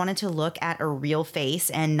just wanted to look at a real face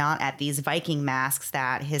and not at these Viking masks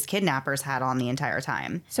that his kidnappers had on the entire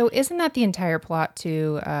time. So isn't that the entire plot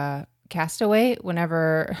to Castaway?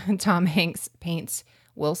 Whenever Tom Hanks paints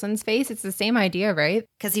Wilson's face, it's the same idea, right?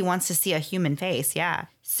 Because he wants to see a human face, yeah.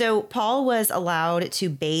 So Paul was allowed to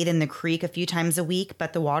bathe in the creek a few times a week,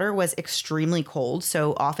 but the water was extremely cold.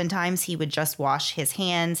 So oftentimes he would just wash his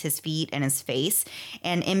hands, his feet, and his face.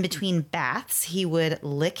 And in between baths, he would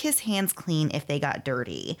lick his hands clean if they got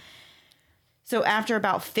dirty. So after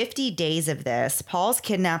about 50 days of this, Paul's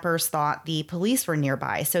kidnappers thought the police were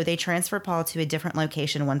nearby. So they transferred Paul to a different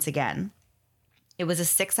location once again. It was a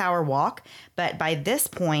 6-hour walk, but by this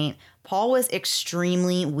point, Paul was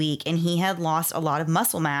extremely weak and he had lost a lot of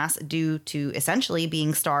muscle mass due to essentially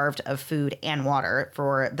being starved of food and water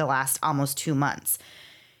for the last almost 2 months.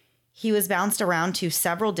 He was bounced around to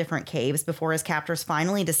several different caves before his captors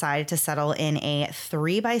finally decided to settle in a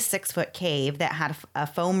 3-by-6 foot cave that had a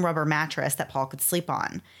foam rubber mattress that Paul could sleep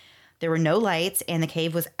on. There were no lights and the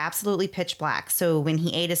cave was absolutely pitch black, so when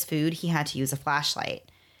he ate his food, he had to use a flashlight.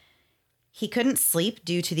 He couldn't sleep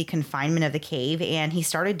due to the confinement of the cave, and he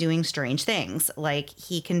started doing strange things. Like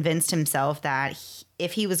he convinced himself that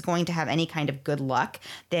if he was going to have any kind of good luck,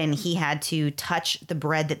 then he had to touch the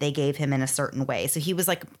bread that they gave him in a certain way. So he was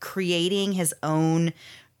like creating his own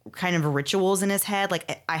kind of rituals in his head.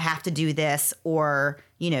 Like, I have to do this or,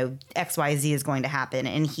 XYZ is going to happen.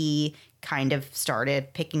 And he kind of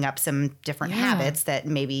started picking up some different habits that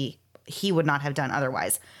maybe he would not have done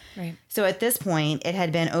otherwise. Right. So at this point, it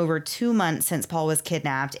had been over 2 months since Paul was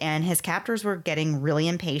kidnapped, and his captors were getting really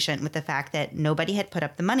impatient with the fact that nobody had put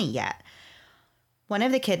up the money yet. One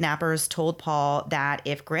of the kidnappers told Paul that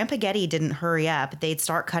if Grandpa Getty didn't hurry up, they'd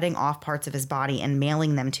start cutting off parts of his body and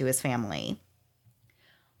mailing them to his family.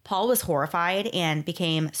 Paul was horrified and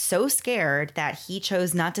became so scared that he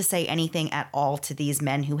chose not to say anything at all to these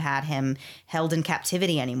men who had him held in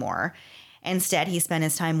captivity anymore. Instead, he spent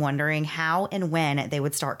his time wondering how and when they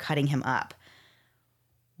would start cutting him up.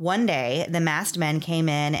 One day, the masked men came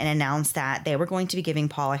in and announced that they were going to be giving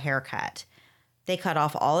Paul a haircut. They cut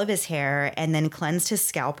off all of his hair and then cleansed his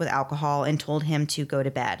scalp with alcohol and told him to go to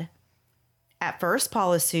bed. At first,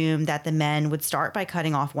 Paul assumed that the men would start by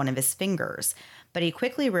cutting off one of his fingers, but he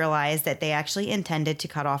quickly realized that they actually intended to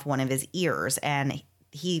cut off one of his ears, and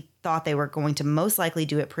he thought they were going to most likely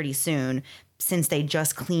do it pretty soon since they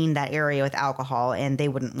just cleaned that area with alcohol and they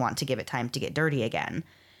wouldn't want to give it time to get dirty again.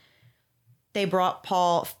 They brought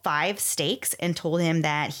Paul 5 steaks and told him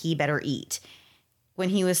that he better eat. When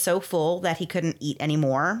he was so full that he couldn't eat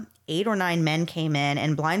anymore, 8 or 9 men came in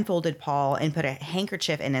and blindfolded Paul and put a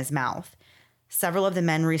handkerchief in his mouth. Several of the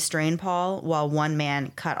men restrained Paul while one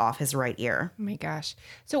man cut off his right ear. Oh my gosh.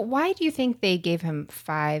 So why do you think they gave him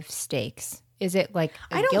 5 steaks? Is it like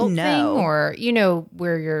a don't guilt know. thing, or,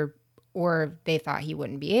 where you're, or they thought he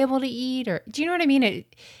wouldn't be able to eat, or do you know what I mean?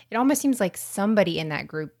 It almost seems like somebody in that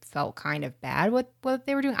group felt kind of bad with what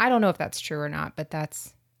they were doing. I don't know if that's true or not, but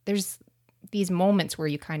there's these moments where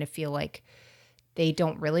you kind of feel like they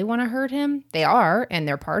don't really want to hurt him. They are, and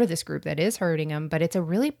they're part of this group that is hurting him, but it's a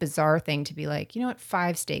really bizarre thing to be like, you know what,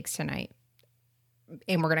 5 steaks tonight,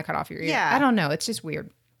 and we're going to cut off your ear. Yeah. I don't know. It's just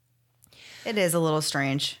weird. It is a little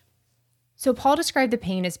strange. So Paul described the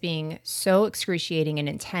pain as being so excruciating and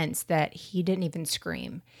intense that he didn't even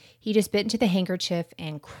scream. He just bit into the handkerchief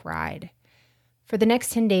and cried. For the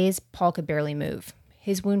next 10 days, Paul could barely move.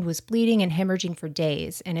 His wound was bleeding and hemorrhaging for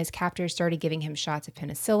days, and his captors started giving him shots of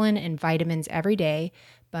penicillin and vitamins every day,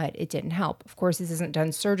 but it didn't help. Of course, this isn't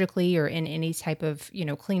done surgically or in any type of,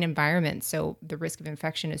 clean environment, so the risk of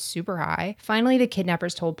infection is super high. Finally, the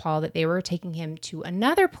kidnappers told Paul that they were taking him to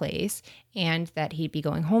another place and that he'd be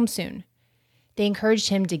going home soon. They encouraged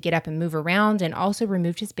him to get up and move around and also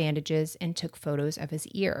removed his bandages and took photos of his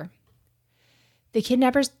ear. The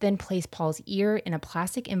kidnappers then placed Paul's ear in a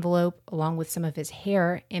plastic envelope along with some of his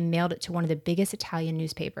hair and mailed it to one of the biggest Italian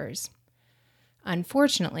newspapers.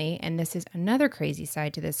 Unfortunately, and this is another crazy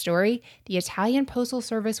side to this story, the Italian Postal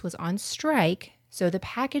Service was on strike, so the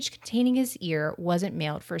package containing his ear wasn't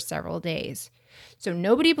mailed for several days. So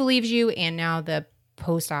nobody believes you, and now the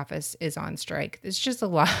post office is on strike. There's just a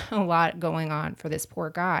lot going on for this poor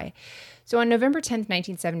guy. So on November 10th,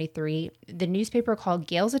 1973, the newspaper called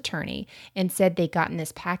Gale's attorney and said they'd gotten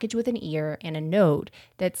this package with an ear and a note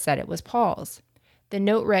that said it was Paul's. The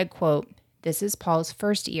note read, quote, "This is Paul's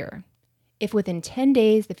first ear. If within 10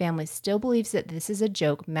 days the family still believes that this is a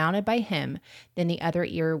joke mounted by him, then the other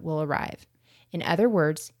ear will arrive. In other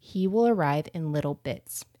words, he will arrive in little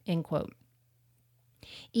bits," end quote.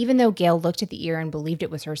 Even though Gale looked at the ear and believed it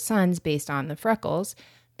was her son's based on the freckles,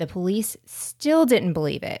 the police still didn't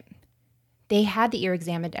believe it. They had the ear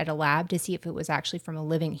examined at a lab to see if it was actually from a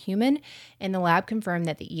living human, and the lab confirmed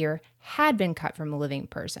that the ear had been cut from a living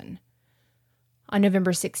person. On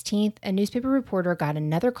November 16th, a newspaper reporter got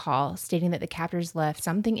another call stating that the captors left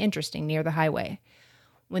something interesting near the highway.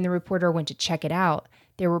 When the reporter went to check it out,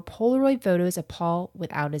 there were Polaroid photos of Paul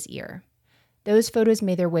without his ear. Those photos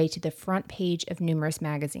made their way to the front page of numerous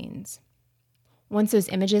magazines. Once those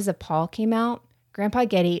images of Paul came out, Grandpa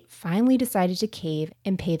Getty finally decided to cave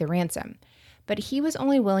and pay the ransom. But he was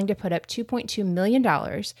only willing to put up $2.2 million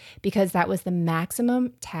because that was the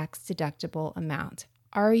maximum tax-deductible amount.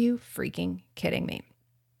 Are you freaking kidding me?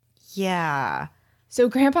 Yeah. So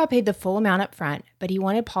Grandpa paid the full amount up front, but he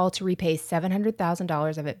wanted Paul to repay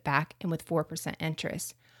 $700,000 of it back and with 4%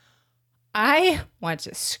 interest. I want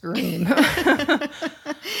to scream.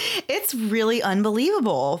 It's really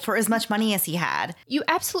unbelievable for as much money as he had. You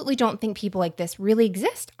absolutely don't think people like this really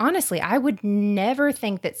exist. Honestly, I would never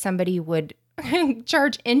think that somebody would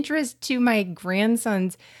charge interest to my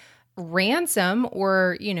grandson's ransom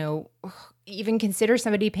or, even consider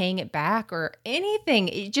somebody paying it back or anything.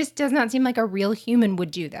 It just does not seem like a real human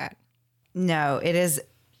would do that. No, it is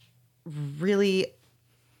really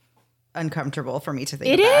uncomfortable for me to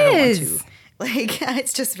think it about. Is. I don't want to.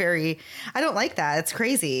 It's just I don't like that. It's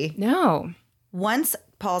crazy. No. Once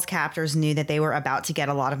Paul's captors knew that they were about to get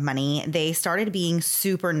a lot of money, they started being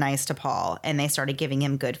super nice to Paul, and they started giving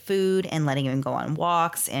him good food and letting him go on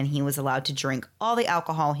walks, and he was allowed to drink all the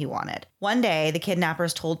alcohol he wanted. One day, the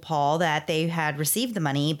kidnappers told Paul that they had received the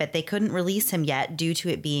money, but they couldn't release him yet due to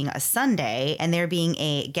it being a Sunday and there being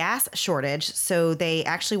a gas shortage, so they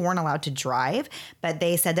actually weren't allowed to drive, but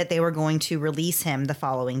they said that they were going to release him the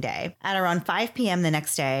following day. At around 5 p.m. the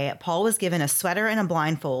next day, Paul was given a sweater and a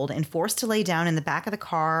blindfold and forced to lay down in the back of the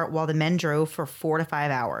car while the men drove for 4 to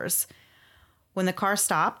 5 hours. When the car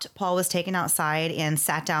stopped, Paul was taken outside and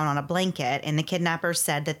sat down on a blanket, and the kidnappers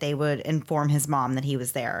said that they would inform his mom that he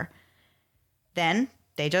was there. Then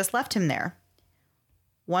they just left him there.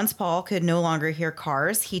 Once Paul could no longer hear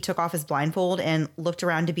cars, he took off his blindfold and looked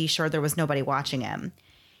around to be sure there was nobody watching him.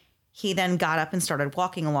 He then got up and started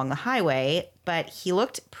walking along the highway, but he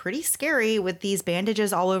looked pretty scary with these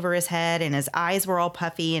bandages all over his head, and his eyes were all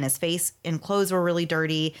puffy and his face and clothes were really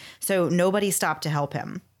dirty, so nobody stopped to help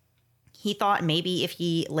him. He thought maybe if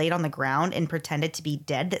he laid on the ground and pretended to be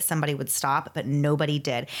dead that somebody would stop, but nobody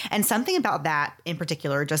did. And something about that in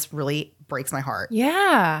particular just really breaks my heart.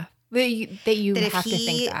 Yeah. That you That if have to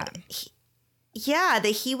think that. Yeah, that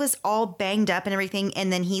he was all banged up and everything,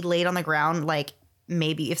 and then he laid on the ground like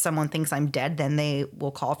maybe if someone thinks I'm dead, then they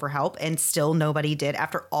will call for help, and still nobody did.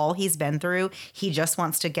 After all he's been through, he just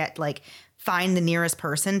wants to get like find the nearest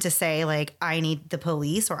person to say like I need the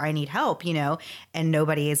police or I need help, you know, and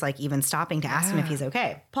nobody is like even stopping to ask him if he's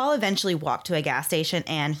okay. Paul eventually walked to a gas station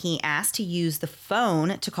and he asked to use the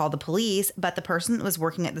phone to call the police, but the person that was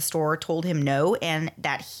working at the store told him no and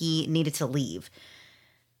that he needed to leave.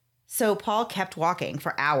 So Paul kept walking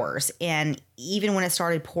for hours, and even when it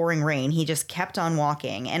started pouring rain, he just kept on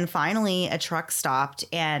walking. And finally, a truck stopped,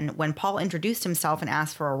 and when Paul introduced himself and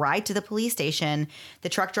asked for a ride to the police station, the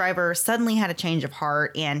truck driver suddenly had a change of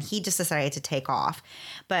heart, and he just decided to take off.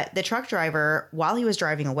 But the truck driver, while he was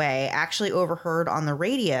driving away, actually overheard on the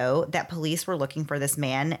radio that police were looking for this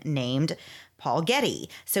man named Paul Getty.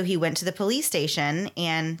 So he went to the police station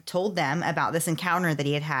and told them about this encounter that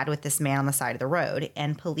he had had with this man on the side of the road.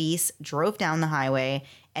 And police drove down the highway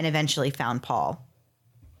and eventually found Paul.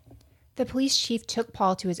 The police chief took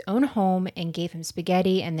Paul to his own home and gave him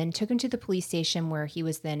spaghetti and then took him to the police station where he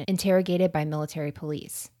was then interrogated by military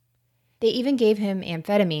police. They even gave him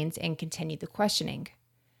amphetamines and continued the questioning.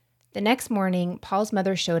 The next morning, Paul's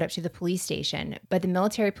mother showed up to the police station, but the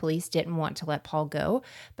military police didn't want to let Paul go.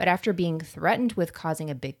 But after being threatened with causing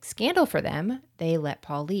a big scandal for them, they let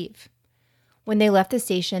Paul leave. When they left the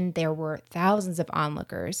station, there were thousands of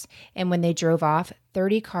onlookers, and when they drove off,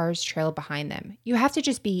 30 cars trailed behind them. You have to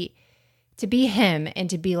just be him and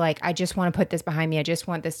to be like, I just want to put this behind me. I just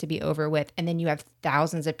want this to be over with. And then you have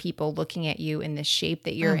thousands of people looking at you in the shape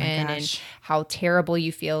that you're in and how terrible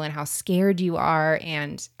you feel and how scared you are.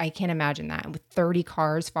 And I can't imagine that. And with 30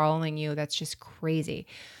 cars following you, that's just crazy.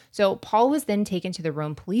 So Paul was then taken to the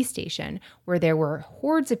Rome police station where there were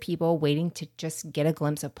hordes of people waiting to just get a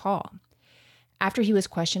glimpse of Paul. After he was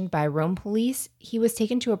questioned by Rome police, he was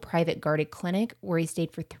taken to a private guarded clinic where he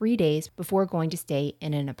stayed for 3 days before going to stay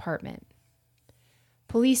in an apartment.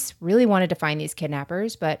 Police really wanted to find these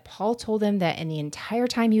kidnappers, but Paul told them that in the entire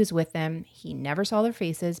time he was with them, he never saw their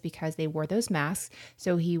faces because they wore those masks,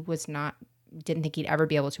 so he didn't think he'd ever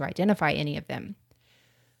be able to identify any of them.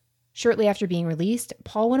 Shortly after being released,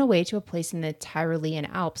 Paul went away to a place in the Tyrolean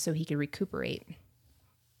Alps so he could recuperate.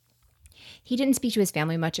 He didn't speak to his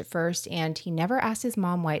family much at first, and he never asked his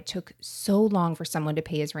mom why it took so long for someone to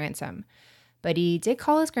pay his ransom. But he did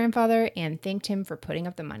call his grandfather and thanked him for putting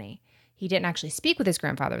up the money. He didn't actually speak with his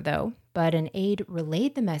grandfather, though, but an aide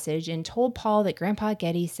relayed the message and told Paul that Grandpa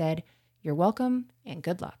Getty said, "You're welcome and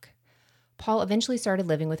good luck." Paul eventually started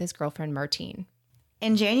living with his girlfriend, Martine.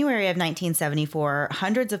 In January of 1974,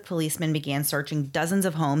 hundreds of policemen began searching dozens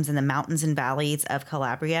of homes in the mountains and valleys of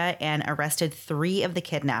Calabria and arrested 3 of the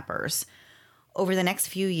kidnappers. Over the next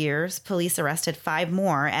few years, police arrested 5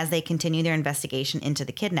 more as they continued their investigation into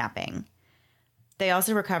the kidnapping. They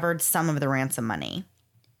also recovered some of the ransom money.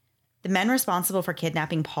 The men responsible for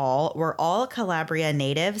kidnapping Paul were all Calabria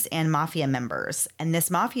natives and mafia members, and this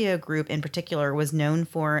mafia group in particular was known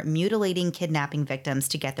for mutilating kidnapping victims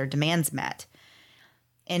to get their demands met.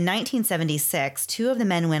 In 1976, 2 of the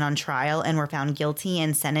men went on trial and were found guilty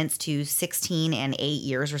and sentenced to 16 and 8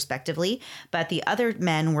 years respectively, but the other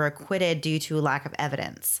men were acquitted due to lack of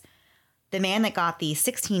evidence. The man that got the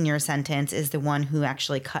 16-year sentence is the one who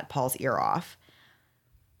actually cut Paul's ear off.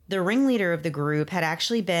 The ringleader of the group had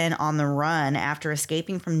actually been on the run after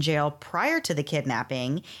escaping from jail prior to the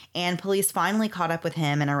kidnapping, and police finally caught up with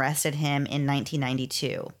him and arrested him in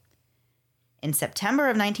 1992. In September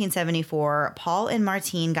of 1974, Paul and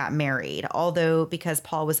Martine got married, although because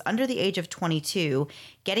Paul was under the age of 22,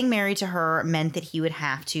 getting married to her meant that he would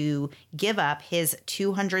have to give up his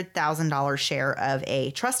 $200,000 share of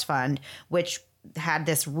a trust fund, which had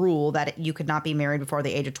this rule that you could not be married before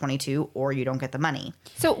the age of 22 or you don't get the money.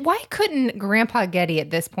 So why couldn't Grandpa Getty at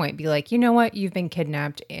this point be like, you know what, you've been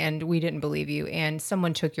kidnapped and we didn't believe you and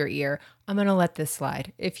someone took your ear. I'm going to let this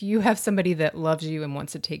slide. If you have somebody that loves you and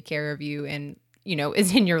wants to take care of you and, you know,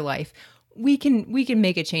 is in your life, we can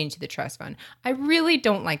make a change to the trust fund. I really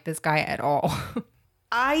don't like this guy at all.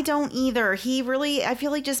 I don't either. I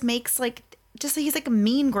feel like he's like a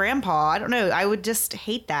mean grandpa. I don't know. I would just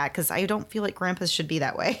hate that because I don't feel like grandpas should be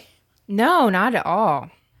that way. No, not at all.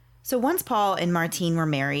 So once Paul and Martine were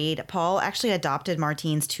married, Paul actually adopted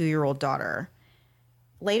Martine's 2-year-old daughter.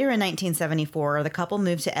 Later in 1974, the couple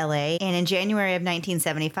moved to LA, and in January of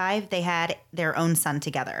 1975, they had their own son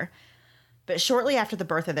together. But shortly after the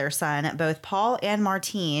birth of their son, both Paul and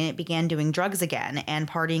Martine began doing drugs again and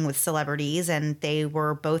partying with celebrities, and they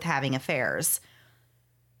were both having affairs.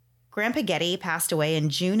 Grandpa Getty passed away in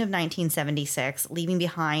June of 1976, leaving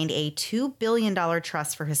behind a $2 billion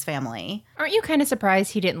trust for his family. Aren't you kind of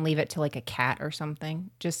surprised he didn't leave it to like a cat or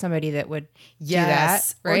something? Just somebody that would do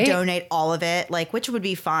that, right? Or donate all of it, like, which would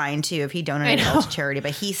be fine too if he donated it all to charity.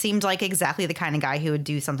 But he seemed like exactly the kind of guy who would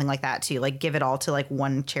do something like that too, like give it all to like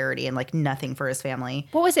one charity and like nothing for his family.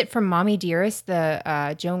 What was it from Mommy Dearest?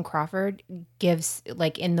 The Joan Crawford gives,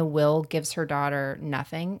 like in the will, gives her daughter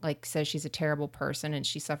nothing, like says she's a terrible person and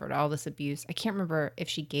she suffered all this abuse. I can't remember if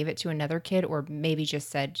she gave it to another kid or maybe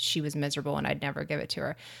just said she was miserable and I'd never give it to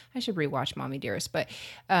her. I should rewatch Mommy Dearest, but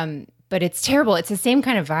it's terrible. It's the same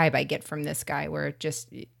kind of vibe I get from this guy where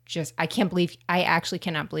just I actually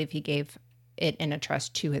cannot believe he gave it in a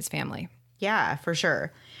trust to his family. Yeah, for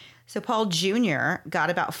sure. So Paul Jr. got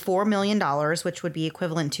about $4 million, which would be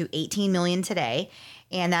equivalent to $18 million today.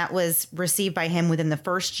 And that was received by him within the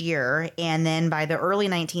first year. And then by the early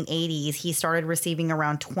 1980s, he started receiving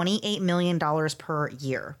around $28 million per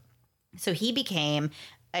year. So he became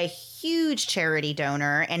a huge charity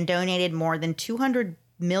donor and donated more than $200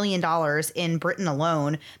 million in Britain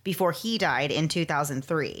alone before he died in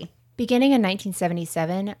 2003. Beginning in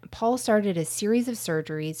 1977, Paul started a series of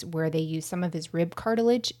surgeries where they used some of his rib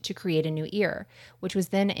cartilage to create a new ear, which was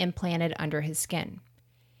then implanted under his skin.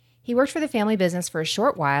 He worked for the family business for a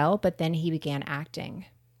short while, but then he began acting.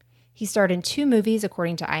 He starred in 2 movies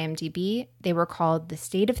according to IMDb. They were called The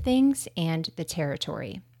State of Things and The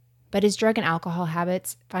Territory. But his drug and alcohol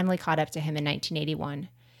habits finally caught up to him in 1981.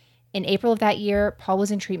 In April of that year, Paul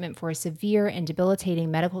was in treatment for a severe and debilitating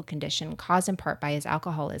medical condition caused in part by his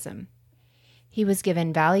alcoholism. He was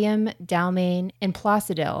given Valium, Dalmane, and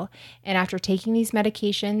Placidil, and after taking these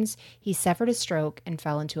medications, he suffered a stroke and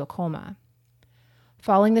fell into a coma.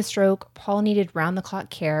 Following the stroke, Paul needed round-the-clock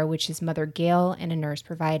care, which his mother Gail and a nurse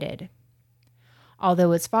provided.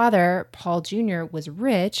 Although his father, Paul Jr., was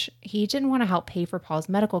rich, he didn't want to help pay for Paul's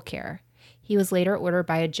medical care. He was later ordered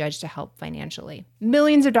by a judge to help financially.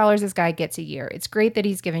 Millions of dollars this guy gets a year. It's great that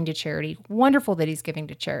he's giving to charity. Wonderful that he's giving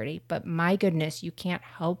to charity. But my goodness, you can't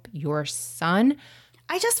help your son.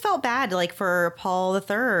 I just felt bad, like, for Paul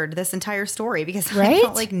III, this entire story, because Right? I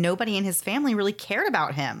felt like nobody in his family really cared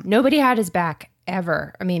about him. Nobody had his back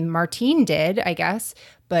ever. I mean, Martine did, I guess.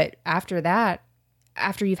 But after that,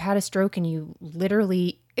 after you've had a stroke and you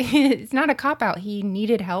literally, it's not a cop-out. He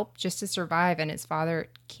needed help just to survive, and his father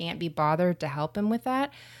can't be bothered to help him with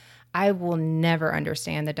that. I will never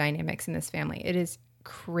understand the dynamics in this family. It is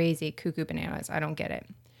crazy, cuckoo bananas. I don't get it.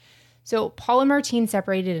 So Paul and Martine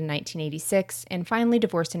separated in 1986 and finally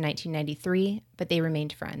divorced in 1993, but they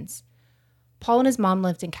remained friends. Paul and his mom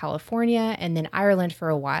lived in California and then Ireland for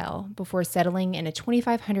a while before settling in a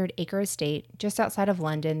 2,500-acre estate just outside of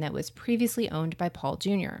London that was previously owned by Paul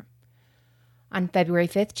Jr. On February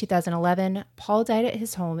 5th, 2011, Paul died at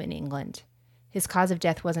his home in England. His cause of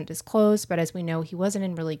death wasn't disclosed, but as we know, he wasn't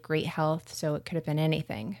in really great health, so it could have been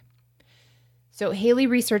anything. So Haley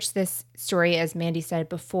researched this story, as Mandy said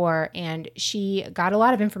before, and she got a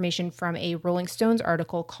lot of information from a Rolling Stones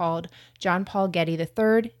article called John Paul Getty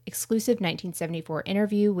III, Exclusive 1974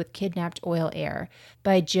 Interview with Kidnapped Oil Heir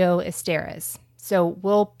by Joe Esteras. So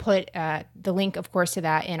we'll put the link, of course, to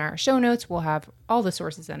that in our show notes. We'll have all the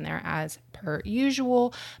sources in there as per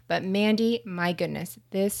usual. But Mandy, my goodness,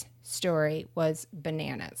 this story was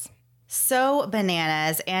bananas. So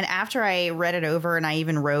bananas. And after I read it over and I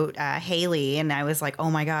even wrote Haley and I was like,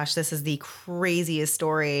 oh my gosh, this is the craziest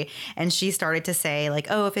story. And she started to say like,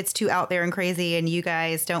 oh, if it's too out there and crazy and you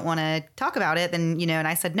guys don't want to talk about it, then, you know, and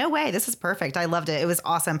I said, no way, this is perfect. I loved it. It was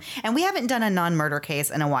awesome. And we haven't done a non-murder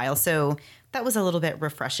case in a while. So that was a little bit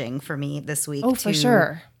refreshing for me this week. Oh, for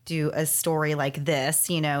sure. Do a story like this,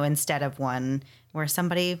 you know, instead of one where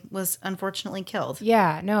somebody was unfortunately killed.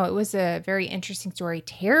 Yeah, no, it was a very interesting story.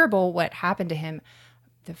 Terrible what happened to him.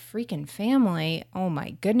 The freaking family. Oh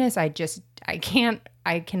my goodness. I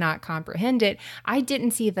cannot comprehend it. I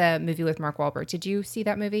didn't see the movie with Mark Wahlberg. Did you see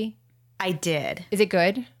that movie? I did. Is it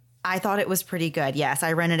good? I thought it was pretty good. Yes,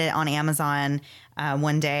 I rented it on Amazon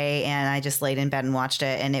one day and I just laid in bed and watched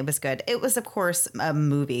it and it was good. It was, of course, a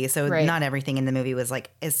movie. So not everything in the movie was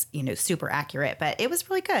like, super accurate, but it was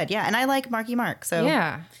really good. Yeah. And I like Marky Mark. So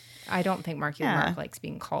yeah, I don't think Marky Mark likes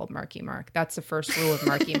being called Marky Mark. That's the first rule of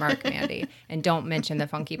Marky Mark, Mandy. And don't mention the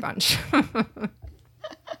Funky Bunch.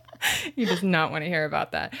 He does not want to hear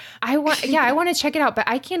about that. I want to check it out, but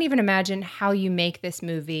I can't even imagine how you make this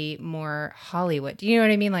movie more Hollywood. Do you know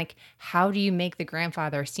what I mean? Like, how do you make the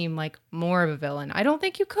grandfather seem like more of a villain? I don't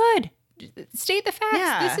think you could. state the facts.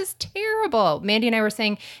 Yeah. This is terrible. Mandy and I were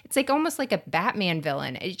saying it's like almost like a Batman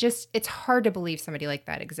villain. It's hard to believe somebody like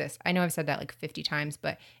that exists. I know I've said that like 50 times,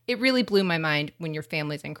 but it really blew my mind when your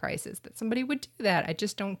family's in crisis that somebody would do that. I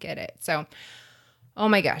just don't get it. So, oh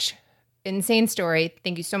my gosh. Insane story.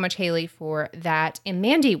 Thank you so much, Haley, for that. And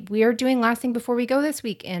Mandy, we're doing last thing before we go this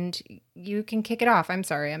week, and you can kick it off. I'm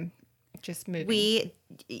sorry. I'm just moving.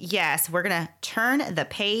 Yes, we're going to turn the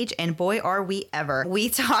page, and boy, are we ever. We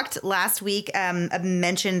talked last week,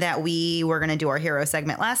 mentioned that we were going to do our hero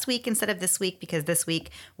segment last week instead of this week, because this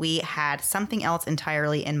week we had something else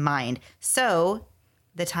entirely in mind. So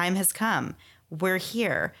the time has come. We're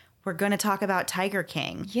here. We're going to talk about Tiger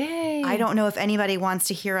King. Yay. I don't know if anybody wants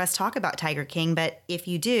to hear us talk about Tiger King, but if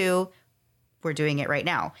you do, we're doing it right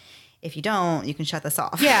now. If you don't, you can shut this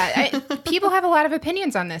off. Yeah, people have a lot of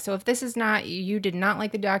opinions on this. So if this is not, you did not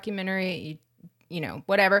like the documentary, you know,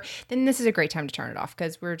 whatever, then this is a great time to turn it off,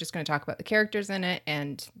 because we're just going to talk about the characters in it,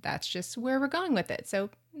 and that's just where we're going with it.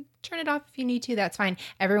 So turn it off if you need to. That's fine.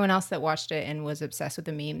 Everyone else that watched it and was obsessed with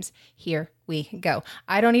the memes, here we go.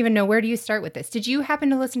 I don't even know, where do you start with this? Did you happen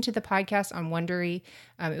to listen to the podcast on Wondery?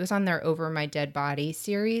 It was on their Over My Dead Body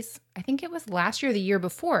series. I think it was last year or the year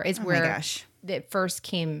before is where it first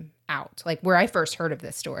came out, like where I first heard of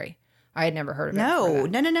this story. I had never heard of it. No.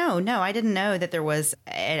 I didn't know that there was.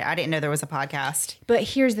 I didn't know there was a podcast. But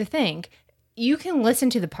here's the thing. You can listen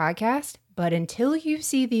to the podcast, but until you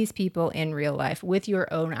see these people in real life with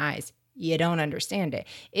your own eyes, you don't understand it.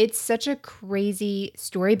 It's such a crazy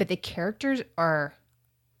story, but the characters are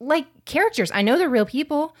like characters. I know they're real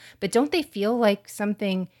people, but don't they feel like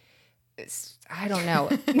something, I don't know,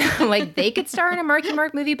 like they could star in a Marky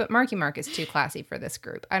Mark movie, but Marky Mark is too classy for this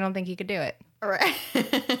group. I don't think he could do it. All right.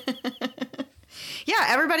 Yeah,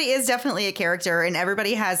 everybody is definitely a character, and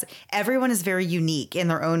everyone is very unique in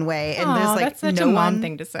their own way. And there's like that's such a mom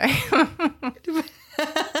thing to say.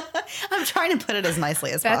 I'm trying to put it as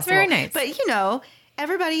nicely as possible. That's very nice. But you know,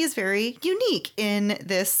 everybody is very unique in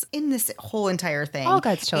this whole entire thing. All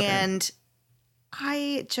God's children. And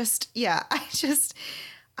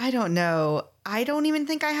I don't know. I don't even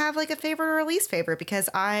think I have like a favorite or a least favorite, because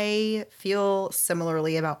I feel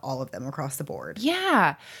similarly about all of them across the board.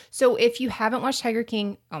 Yeah. So if you haven't watched Tiger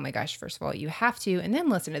King, oh my gosh, first of all, you have to, and then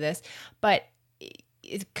listen to this. But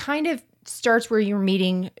it kind of starts where you're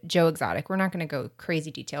meeting Joe Exotic. We're not going to go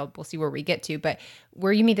crazy detailed. We'll see where we get to. But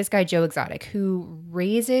where you meet this guy, Joe Exotic, who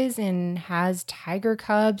raises and has tiger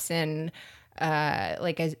cubs and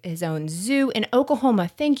his own zoo in Oklahoma.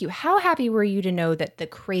 Thank you. How happy were you to know that the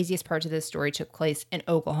craziest parts of this story took place in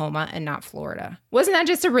Oklahoma and not Florida? Wasn't that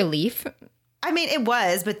just a relief? I mean, it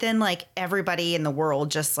was, but then like everybody in the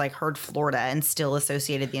world just like heard Florida and still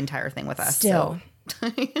associated the entire thing with us. Still.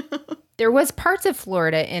 So. There was parts of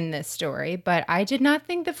Florida in this story, but I did not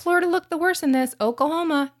think that Florida looked the worst in this.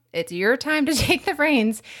 Oklahoma, it's your time to take the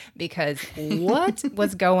reins, because what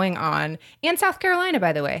was going on? And South Carolina,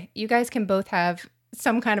 by the way. You guys can both have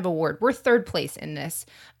some kind of award. We're third place in this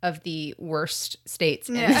of the worst states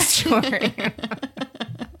in the story.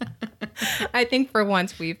 I think for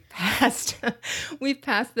once we've passed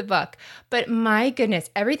the buck. But my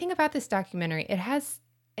goodness, everything about this documentary, it has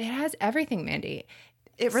everything, Mandy.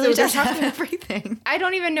 It really does have everything. I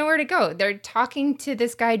don't even know where to go. They're talking to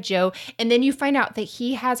this guy, Joe, and then you find out that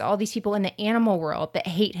he has all these people in the animal world that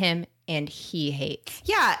hate him and he hates.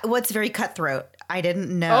 Yeah, what's very cutthroat. I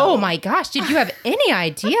didn't know. Oh my gosh. Did you have any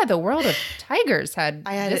idea the world of tigers had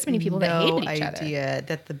this many people that hated each other? I had no idea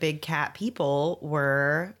that the big cat people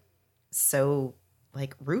were so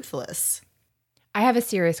like ruthless. I have a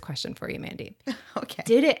serious question for you, Mandy. Okay.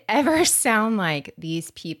 Did it ever sound like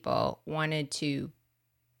these people wanted to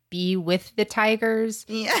be with the tigers?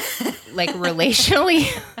 Yeah. Like relationally?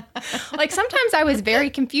 Like sometimes I was very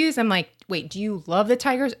confused. I'm like, wait, do you love the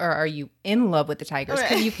tigers or are you in love with the tigers?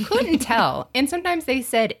 Because you couldn't tell. And sometimes they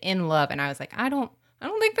said in love. And I was like, I don't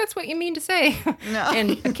think that's what you mean to say. No.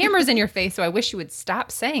 And the camera's in your face, so I wish you would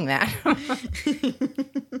stop saying that.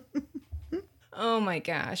 Oh my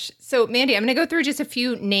gosh. So Mandy, I'm going to go through just a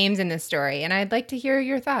few names in this story, and I'd like to hear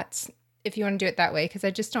your thoughts if you want to do it that way, because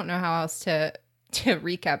I just don't know how else to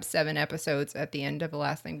recap 7 episodes at the end of the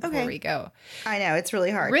last thing before we go. I know, it's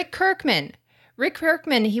really hard. Rick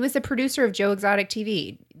Kirkman, he was the producer of Joe Exotic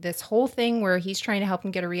TV. This whole thing where he's trying to help him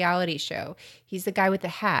get a reality show. He's the guy with the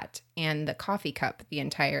hat and the coffee cup the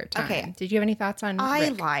entire time. Okay. Did you have any thoughts on Rick? I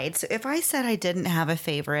lied. So if I said I didn't have a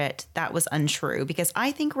favorite, that was untrue, because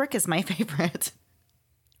I think Rick is my favorite.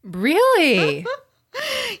 Really?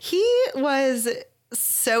 He was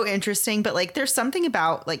so interesting, but like there's something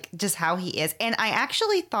about like just how he is. And I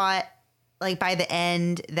actually thought like by the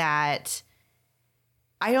end that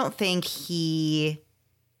I don't think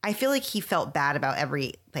I feel like he felt bad about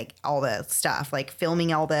all the stuff, like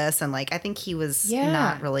filming all this. And like, I think he was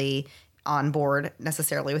not really on board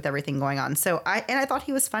necessarily with everything going on. So I thought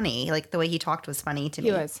he was funny. Like the way he talked was funny to me.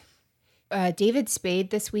 He was. David Spade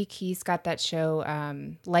this week, he's got that show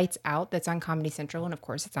Lights Out that's on Comedy Central. And of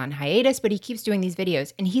course, it's on hiatus, but he keeps doing these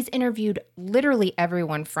videos. And he's interviewed literally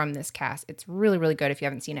everyone from this cast. It's really, really good if you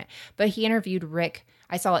haven't seen it. But he interviewed Rick.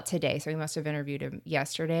 I saw it today, so he must have interviewed him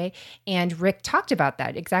yesterday. And Rick talked about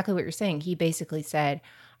that, exactly what you're saying. He basically said,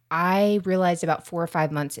 I realized about 4 or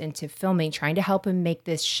 5 months into filming, trying to help him make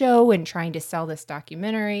this show and trying to sell this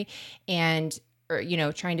documentary and,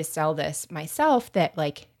 trying to sell this myself, that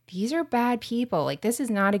like, these are bad people. Like, this is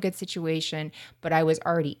not a good situation, but I was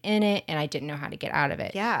already in it and I didn't know how to get out of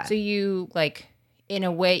it. Yeah. So you, like, in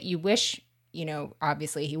a way, you wish,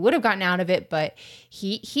 obviously he would have gotten out of it, but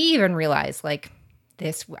he even realized, like,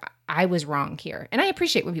 I was wrong here. And I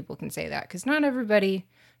appreciate when people can say that, because not everybody,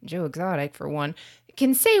 Joe Exotic for one,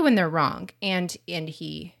 can say when they're wrong. And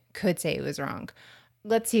he could say it was wrong.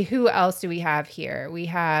 Let's see, who else do we have here? We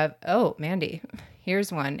have, Mandy.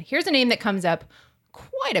 Here's one. Here's a name that comes up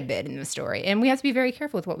quite a bit in the story, and we have to be very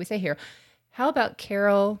careful with what we say here. How about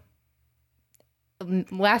Carol?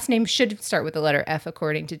 Last name should start with the letter F,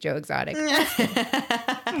 according to Joe Exotic.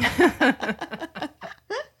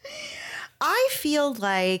 I feel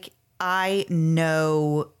like I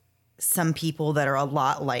know some people that are a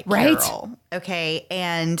lot like Carol. Okay.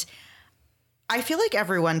 And I feel like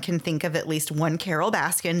everyone can think of at least one Carol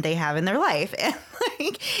Baskin they have in their life. And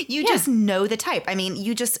like, you just know the type. I mean,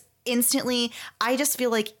 you just instantly, I just feel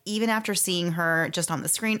like even after seeing her just on the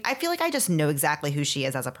screen, I feel like I just know exactly who she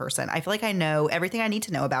is as a person. I feel like I know everything I need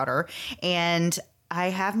to know about her, and I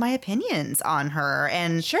have my opinions on her.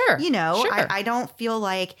 And I don't feel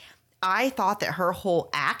like, I thought that her whole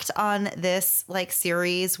act on this like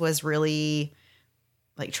series was really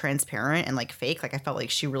like transparent and like fake. Like I felt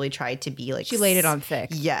like she really tried to be like, she laid it on thick.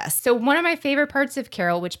 Yes. So one of my favorite parts of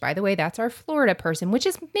Carol, which by the way, that's our Florida person, which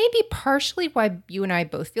is maybe partially why you and I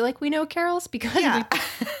both feel like we know Carol's, because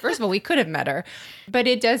first of all, we could have met her, but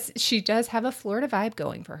she does have a Florida vibe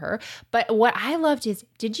going for her. But what I loved is,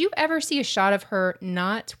 did you ever see a shot of her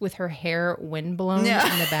not with her hair windblown in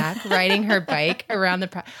the back, riding her bike around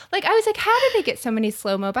like, I was like, how did they get so many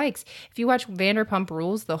slow-mo bikes? If you watch Vanderpump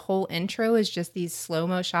Rules, the whole intro is just these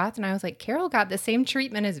slow-mo shots. And I was like, Carol got the same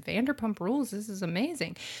treatment as Vanderpump Rules. This is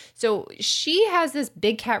amazing. So she has this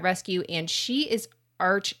big cat rescue, and she is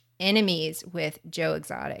arch enemies with Joe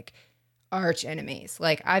Exotic. Arch enemies.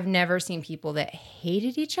 Like, I've never seen people that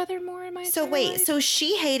hated each other more in my life. So wait, so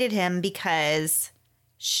she hated him because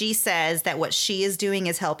she says that what she is doing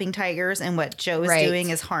is helping tigers and what Joe is doing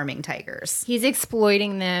is harming tigers. He's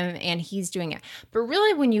exploiting them and he's doing it. But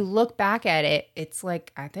really, when you look back at it, it's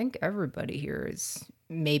like, I think everybody here is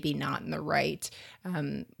maybe not in the right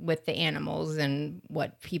with the animals and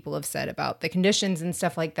what people have said about the conditions and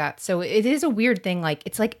stuff like that. So it is a weird thing. Like,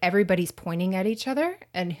 it's like everybody's pointing at each other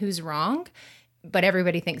and who's wrong, but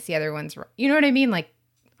everybody thinks the other one's wrong. You know what I mean? Like,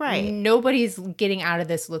 right. Nobody's getting out of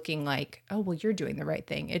this looking like, oh, well, you're doing the right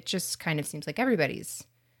thing. It just kind of seems like everybody's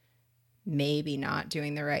maybe not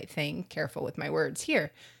doing the right thing. Careful with my words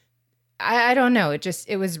here. I don't know. It's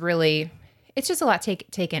just a lot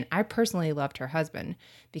taken. I personally loved her husband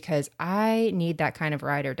because I need that kind of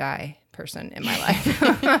ride or die person in my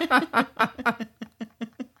life.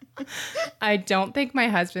 I don't think my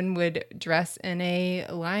husband would dress in a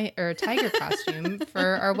lion or a tiger costume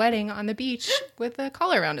for our wedding on the beach with a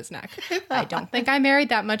collar around his neck. I don't think I married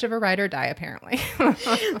that much of a ride or die, apparently.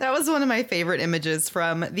 That was one of my favorite images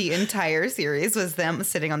from the entire series, was them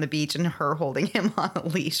sitting on the beach and her holding him on a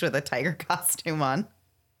leash with a tiger costume on.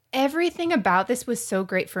 Everything about this was so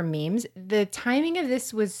great for memes. The timing of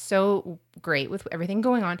this was so great with everything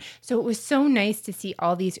going on. So it was so nice to see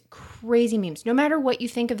all these crazy memes. No matter what you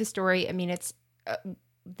think of the story, I mean, it's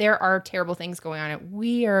there are terrible things going on.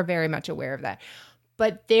 We are very much aware of that.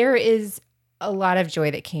 But there is a lot of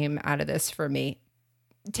joy that came out of this for me.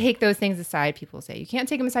 Take those things aside. People say, you can't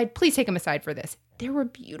take them aside. Please take them aside for this. There were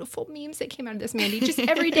beautiful memes that came out of this, Mandy. Just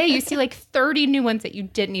every day you see like 30 new ones that you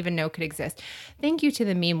didn't even know could exist. Thank you to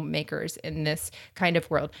the meme makers in this kind of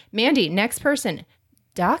world. Mandy, next person,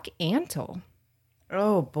 Doc Antle.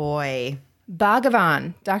 Oh, boy.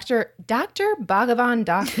 Bhagavan. Dr. Bhagavan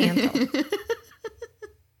Doc Antle.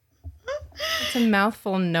 It's a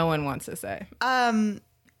mouthful no one wants to say.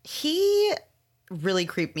 He really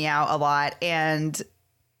creeped me out a lot, and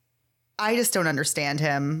I just don't understand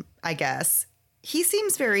him, I guess. He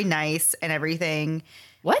seems very nice and everything.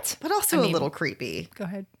 What? But also a little creepy. Go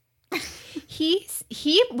ahead.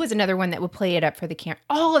 He was another one that would play it up for the camera.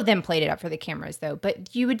 All of them played it up for the cameras, though.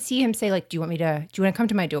 But you would see him say, like, do you want to come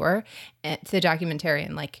to my door? And to the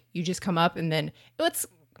documentarian, like, you just come up, and then it's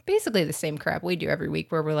basically the same crap we do every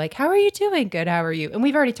week where we're like, how are you doing? Good, how are you? And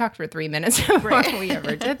we've already talked for 3 minutes before we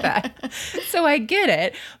ever did that. So I get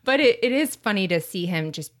it. But it is funny to see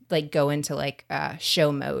him just, like, go into, like,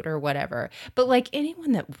 show mode or whatever. But, like,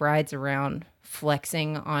 anyone that rides around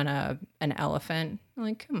flexing on an elephant,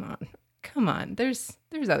 like, come on, there's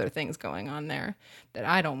other things going on there that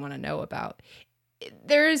I don't want to know about.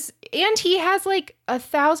 And he has like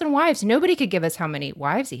 1,000 wives. Nobody could give us how many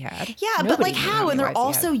wives he had. Yeah, but like how? And they're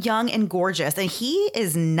all so young and gorgeous. And he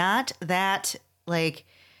is not that, like,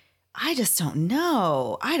 I just don't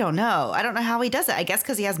know. I don't know how he does it. I guess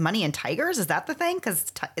because he has money and tigers. Is that the thing?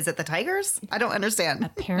 Because is it the tigers? I don't understand.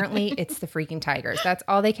 Apparently it's the freaking tigers. That's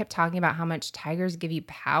all they kept talking about, how much tigers give you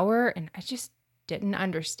power. And I just didn't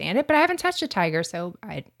understand it, but I haven't touched a tiger, so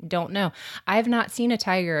I don't know. I've not seen a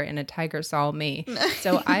tiger and a tiger saw me,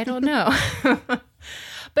 so I don't know.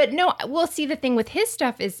 But no, we'll see. The thing with his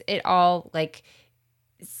stuff is it all like,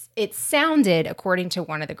 it sounded, according to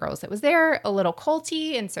one of the girls that was there, a little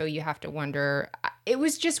culty, and so you have to wonder. It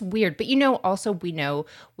was just weird. But also we know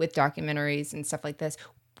with documentaries and stuff like this,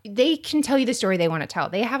 they can tell you the story they want to tell.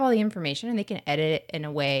 They have all the information and they can edit it in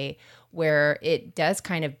a way where it does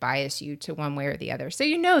kind of bias you to one way or the other. So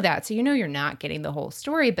you know that. So you're not getting the whole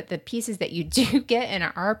story, but the pieces that you do get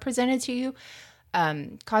and are presented to you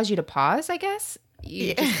cause you to pause, I guess.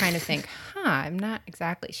 You just kind of think, I'm not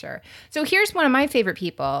exactly sure. So here's one of my favorite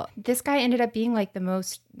people. This guy ended up being like the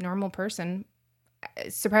most normal person.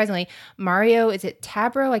 Surprisingly, Mario, is it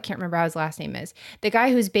Tabro? I can't remember how his last name is. The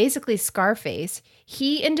guy who's basically Scarface.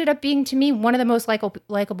 He ended up being, to me, one of the most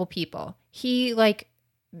likable people. He like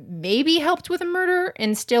maybe helped with a murder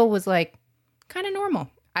and still was like kind of normal.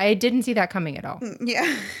 I didn't see that coming at all. Yeah. I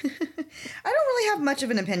don't really have much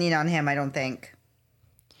of an opinion on him, I don't think.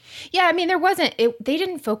 Yeah, I mean, they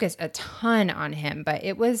didn't focus a ton on him, but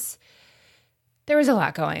there was a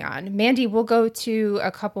lot going on. Mandy, we'll go to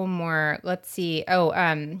a couple more. Let's see.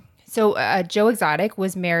 So Joe Exotic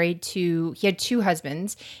was married he had 2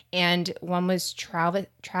 husbands, and one was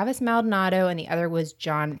Travis Maldonado and the other was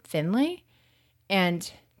John Finlay. And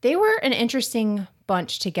they were an interesting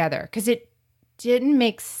bunch together because it didn't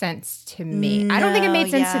make sense to me. I don't think it made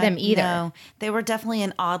sense to them either. No, they were definitely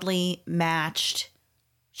an oddly matched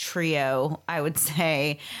trio, I would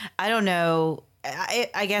say. I don't know.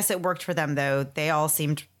 I guess it worked for them, though. They all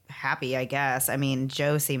seemed happy, I guess. I mean,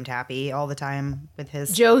 Joe seemed happy all the time with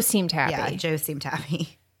his... Joe seemed happy. Yeah, Joe seemed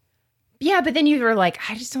happy. Yeah, but then you were like,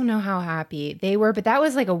 I just don't know how happy they were. But that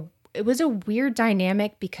was like it was a weird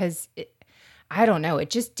dynamic because I don't know. It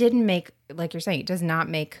just didn't make, like you're saying, it does not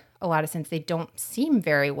make a lot of sense. They don't seem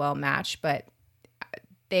very well matched, but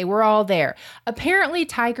they were all there. Apparently,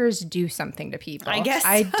 tigers do something to people. I guess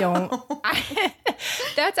I don't.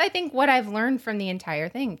 That's, I think, what I've learned from the entire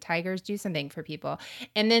thing. Tigers do something for people.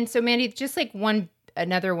 And then, so Mandy, just like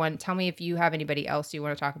another one, tell me if you have anybody else you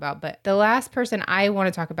want to talk about. But the last person I want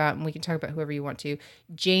to talk about, and we can talk about whoever you want to,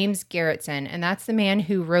 James Garrettson. And that's the man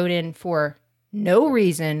who rode in for no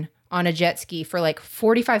reason on a jet ski for like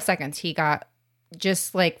 45 seconds. He got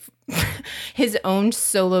just like his own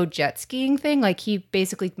solo jet skiing thing. Like he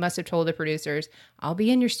basically must have told the producers, I'll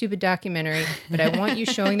be in your stupid documentary, but I want you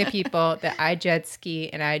showing the people that I jet ski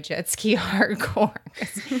and I jet ski hardcore.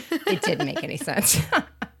 It didn't make any sense.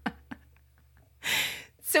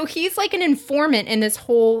 So he's like an informant in this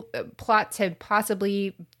whole plot to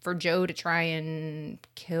possibly for Joe to try and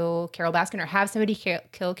kill Carol Baskin or have somebody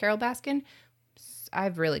kill Carol Baskin.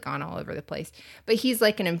 I've really gone all over the place, but he's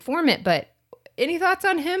like an informant. But any thoughts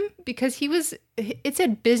on him? Because it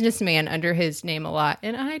said businessman under his name a lot,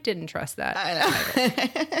 and I didn't trust that. I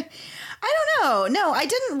know. I don't know. No, I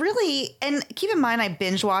didn't really. And keep in mind, I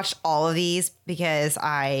binge watched all of these because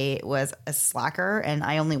I was a slacker and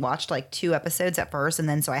I only watched like 2 episodes at first. And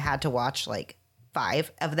then so I had to watch like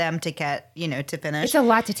 5 of them to get, to finish. It's a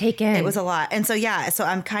lot to take in. It was a lot. And so, yeah, so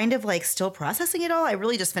I'm kind of like still processing it all. I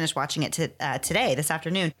really just finished watching it today, this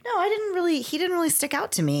afternoon. No, he didn't really stick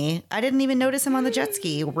out to me. I didn't even notice him on the jet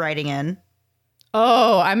ski riding in.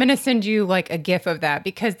 Oh, I'm going to send you like a GIF of that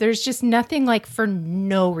because there's just nothing like for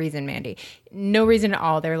no reason, Mandy. No reason at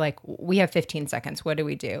all. They're like, we have 15 seconds. What do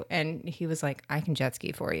we do? And he was like, I can jet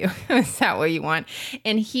ski for you. Is that what you want?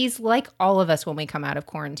 And he's like all of us when we come out of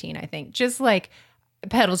quarantine, I think. Just like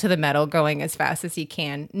pedal to the metal, going as fast as he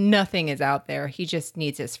can. Nothing is out there. He just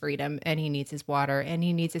needs his freedom and he needs his water and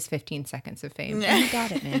he needs his 15 seconds of fame. And he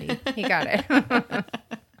got it, Mandy. He got it.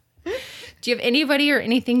 Do you have anybody or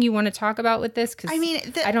anything you want to talk about with this? Because I mean,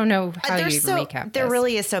 I don't know how you even recap this. There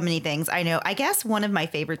really is so many things. I know. I guess one of my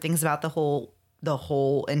favorite things about the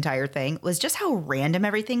whole entire thing was just how random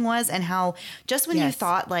everything was, and how just when you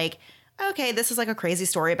thought like, okay, this is like a crazy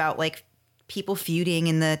story about like people feuding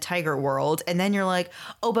in the tiger world, and then you're like,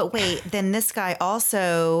 oh, but wait, then this guy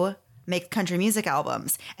also makes country music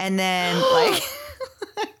albums, and then like.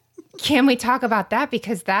 Can we talk about that?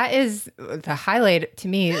 Because that is the highlight to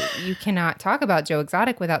me. You cannot talk about Joe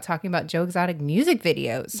Exotic without talking about Joe Exotic music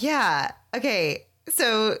videos. Yeah. Okay.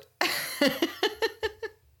 So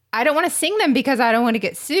I don't want to sing them because I don't want to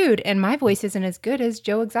get sued. And my voice isn't as good as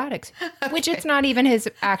Joe Exotic's, which it's not even his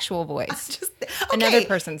actual voice. Another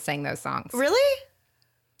person sang those songs. Really?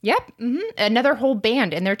 Yep. Mm-hmm. Another whole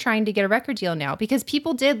band. And they're trying to get a record deal now because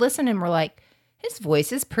people did listen and were like, his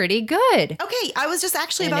voice is pretty good. Okay, I was just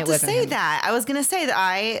actually about to say that. I was going to say that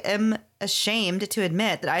I am ashamed to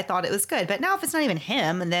admit that I thought it was good. But now if it's not even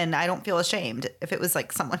him, then I don't feel ashamed. If it was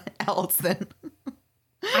like someone else, then...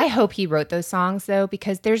 I hope he wrote those songs, though,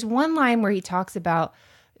 because there's one line where he talks about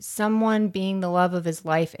someone being the love of his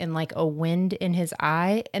life and like a wind in his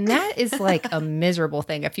eye. And that is like a miserable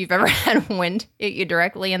thing if you've ever had wind hit you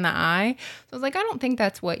directly in the eye. So I was like, I don't think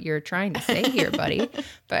that's what you're trying to say here, buddy.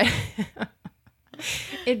 But...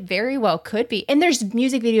 It very well could be. And there's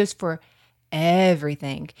music videos for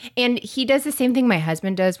everything. And he does the same thing my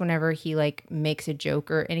husband does whenever he like makes a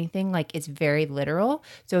joke or anything. Like it's very literal.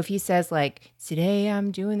 So if he says like, today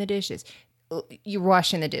I'm doing the dishes, you're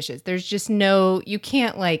washing the dishes. There's just you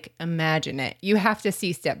can't like imagine it. You have to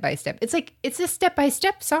see step by step. It's like, it's a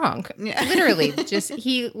step-by-step song. Yeah. Literally. Just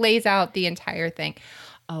he lays out the entire thing.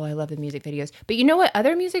 Oh, I love the music videos. But you know what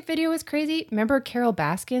other music video is crazy? Remember Carol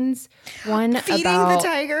Baskin's one Feeding about... the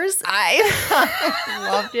tigers? I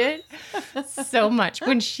loved it so much.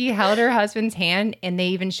 When she held her husband's hand and they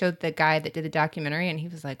even showed the guy that did the documentary and he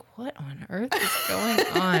was like, what on earth is going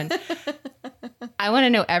on? I want to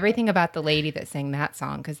know everything about the lady that sang that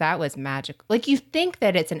song because that was magical. Like you think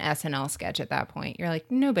that it's an SNL sketch at that point. You're like,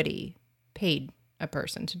 nobody paid a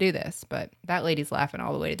person to do this, but that lady's laughing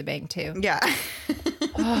all the way to the bank too. Yeah.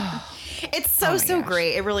 It's so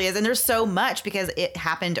great. It really is. And there's so much because it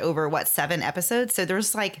happened over 7 episodes. So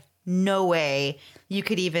there's like no way you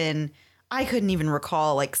could I couldn't even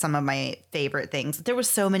recall like some of my favorite things. There were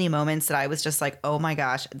so many moments that I was just like, oh my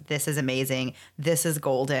gosh, this is amazing. This is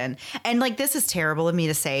golden. And like, this is terrible of me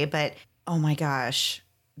to say, but oh my gosh,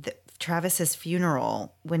 Travis's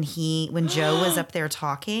funeral, when Joe was up there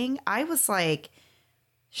talking, I was like,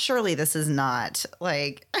 surely this is not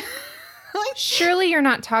like... Surely you're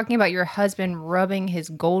not talking about your husband rubbing his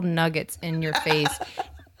gold nuggets in your face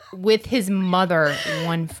with his mother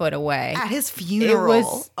 1 foot away. At his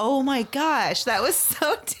funeral. Oh my gosh, that was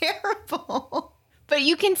so terrible. But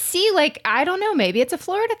you can see, like, I don't know, maybe it's a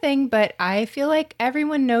Florida thing, but I feel like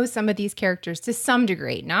everyone knows some of these characters to some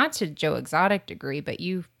degree. Not to Joe Exotic degree, but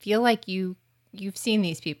you feel like you've seen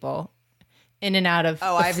these people in and out of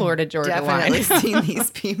the Florida Georgia line. I've definitely seen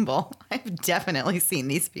these people. I've definitely seen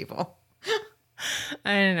these people.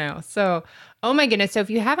 I don't know. So, oh my goodness. So if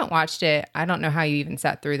you haven't watched it, I don't know how you even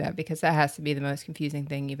sat through that because that has to be the most confusing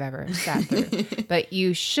thing you've ever sat through. But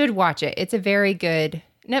you should watch it. It's a very good...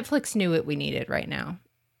 Netflix knew what we needed right now.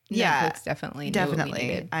 Yeah. Netflix definitely knew what we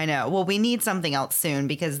needed. I know. Well, we need something else soon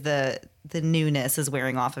because the newness is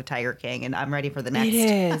wearing off of Tiger King and I'm ready for the next. It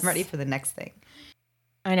is. I'm ready for the next thing.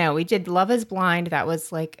 I know. We did Love is Blind. That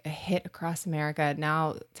was like a hit across America.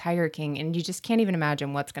 Now Tiger King. And you just can't even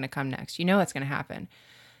imagine what's going to come next. You know what's going to happen.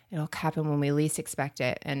 It'll happen when we least expect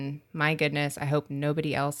it. And my goodness, I hope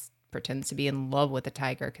nobody else pretends to be in love with a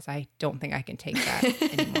tiger because I don't think I can take that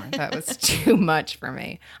anymore. That was too much for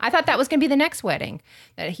me. I thought that was going to be the next wedding,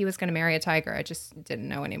 that he was going to marry a tiger. I just didn't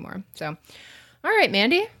know anymore. So, all right,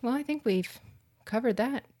 Mandy. Well, I think we've covered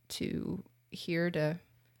that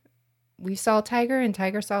we saw a tiger and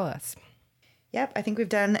tiger saw us. Yep. I think we've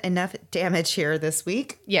done enough damage here this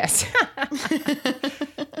week. Yes.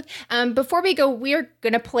 Before we go, we're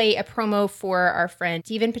going to play a promo for our friend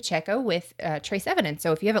Steven Pacheco with Trace Evidence.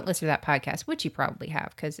 So if you haven't listened to that podcast, which you probably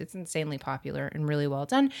have because it's insanely popular and really well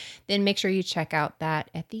done, then make sure you check out that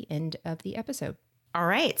at the end of the episode. All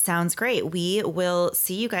right. Sounds great. We will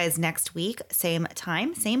see you guys next week. Same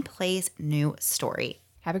time, same place, new story.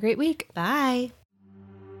 Have a great week. Bye.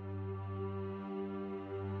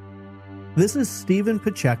 This is Steven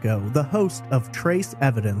Pacheco, the host of Trace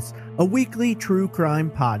Evidence, a weekly true crime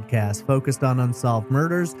podcast focused on unsolved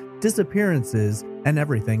murders, disappearances, and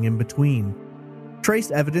everything in between.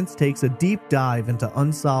 Trace Evidence takes a deep dive into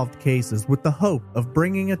unsolved cases with the hope of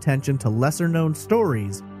bringing attention to lesser-known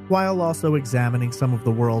stories while also examining some of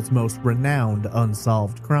the world's most renowned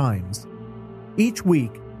unsolved crimes. Each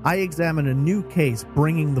week, I examine a new case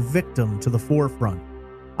bringing the victim to the forefront.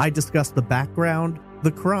 I discuss the background,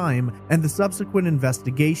 the crime, and the subsequent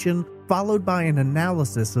investigation, followed by an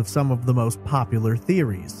analysis of some of the most popular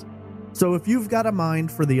theories. So if you've got a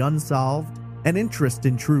mind for the unsolved, an interest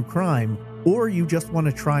in true crime, or you just want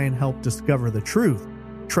to try and help discover the truth,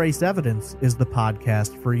 Trace Evidence is the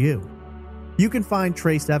podcast for you. You can find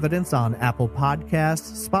Trace Evidence on Apple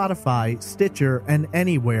Podcasts, Spotify, Stitcher, and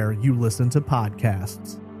anywhere you listen to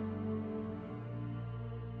podcasts.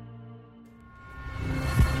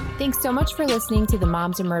 Thanks so much for listening to the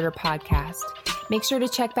Moms of Murder podcast. Make sure to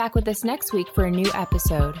check back with us next week for a new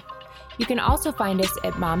episode. You can also find us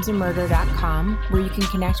at momsofmurder.com, where you can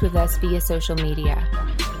connect with us via social media.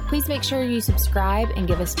 Please make sure you subscribe and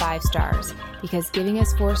give us 5 stars, because giving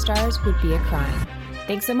us 4 stars would be a crime.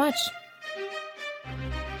 Thanks so much.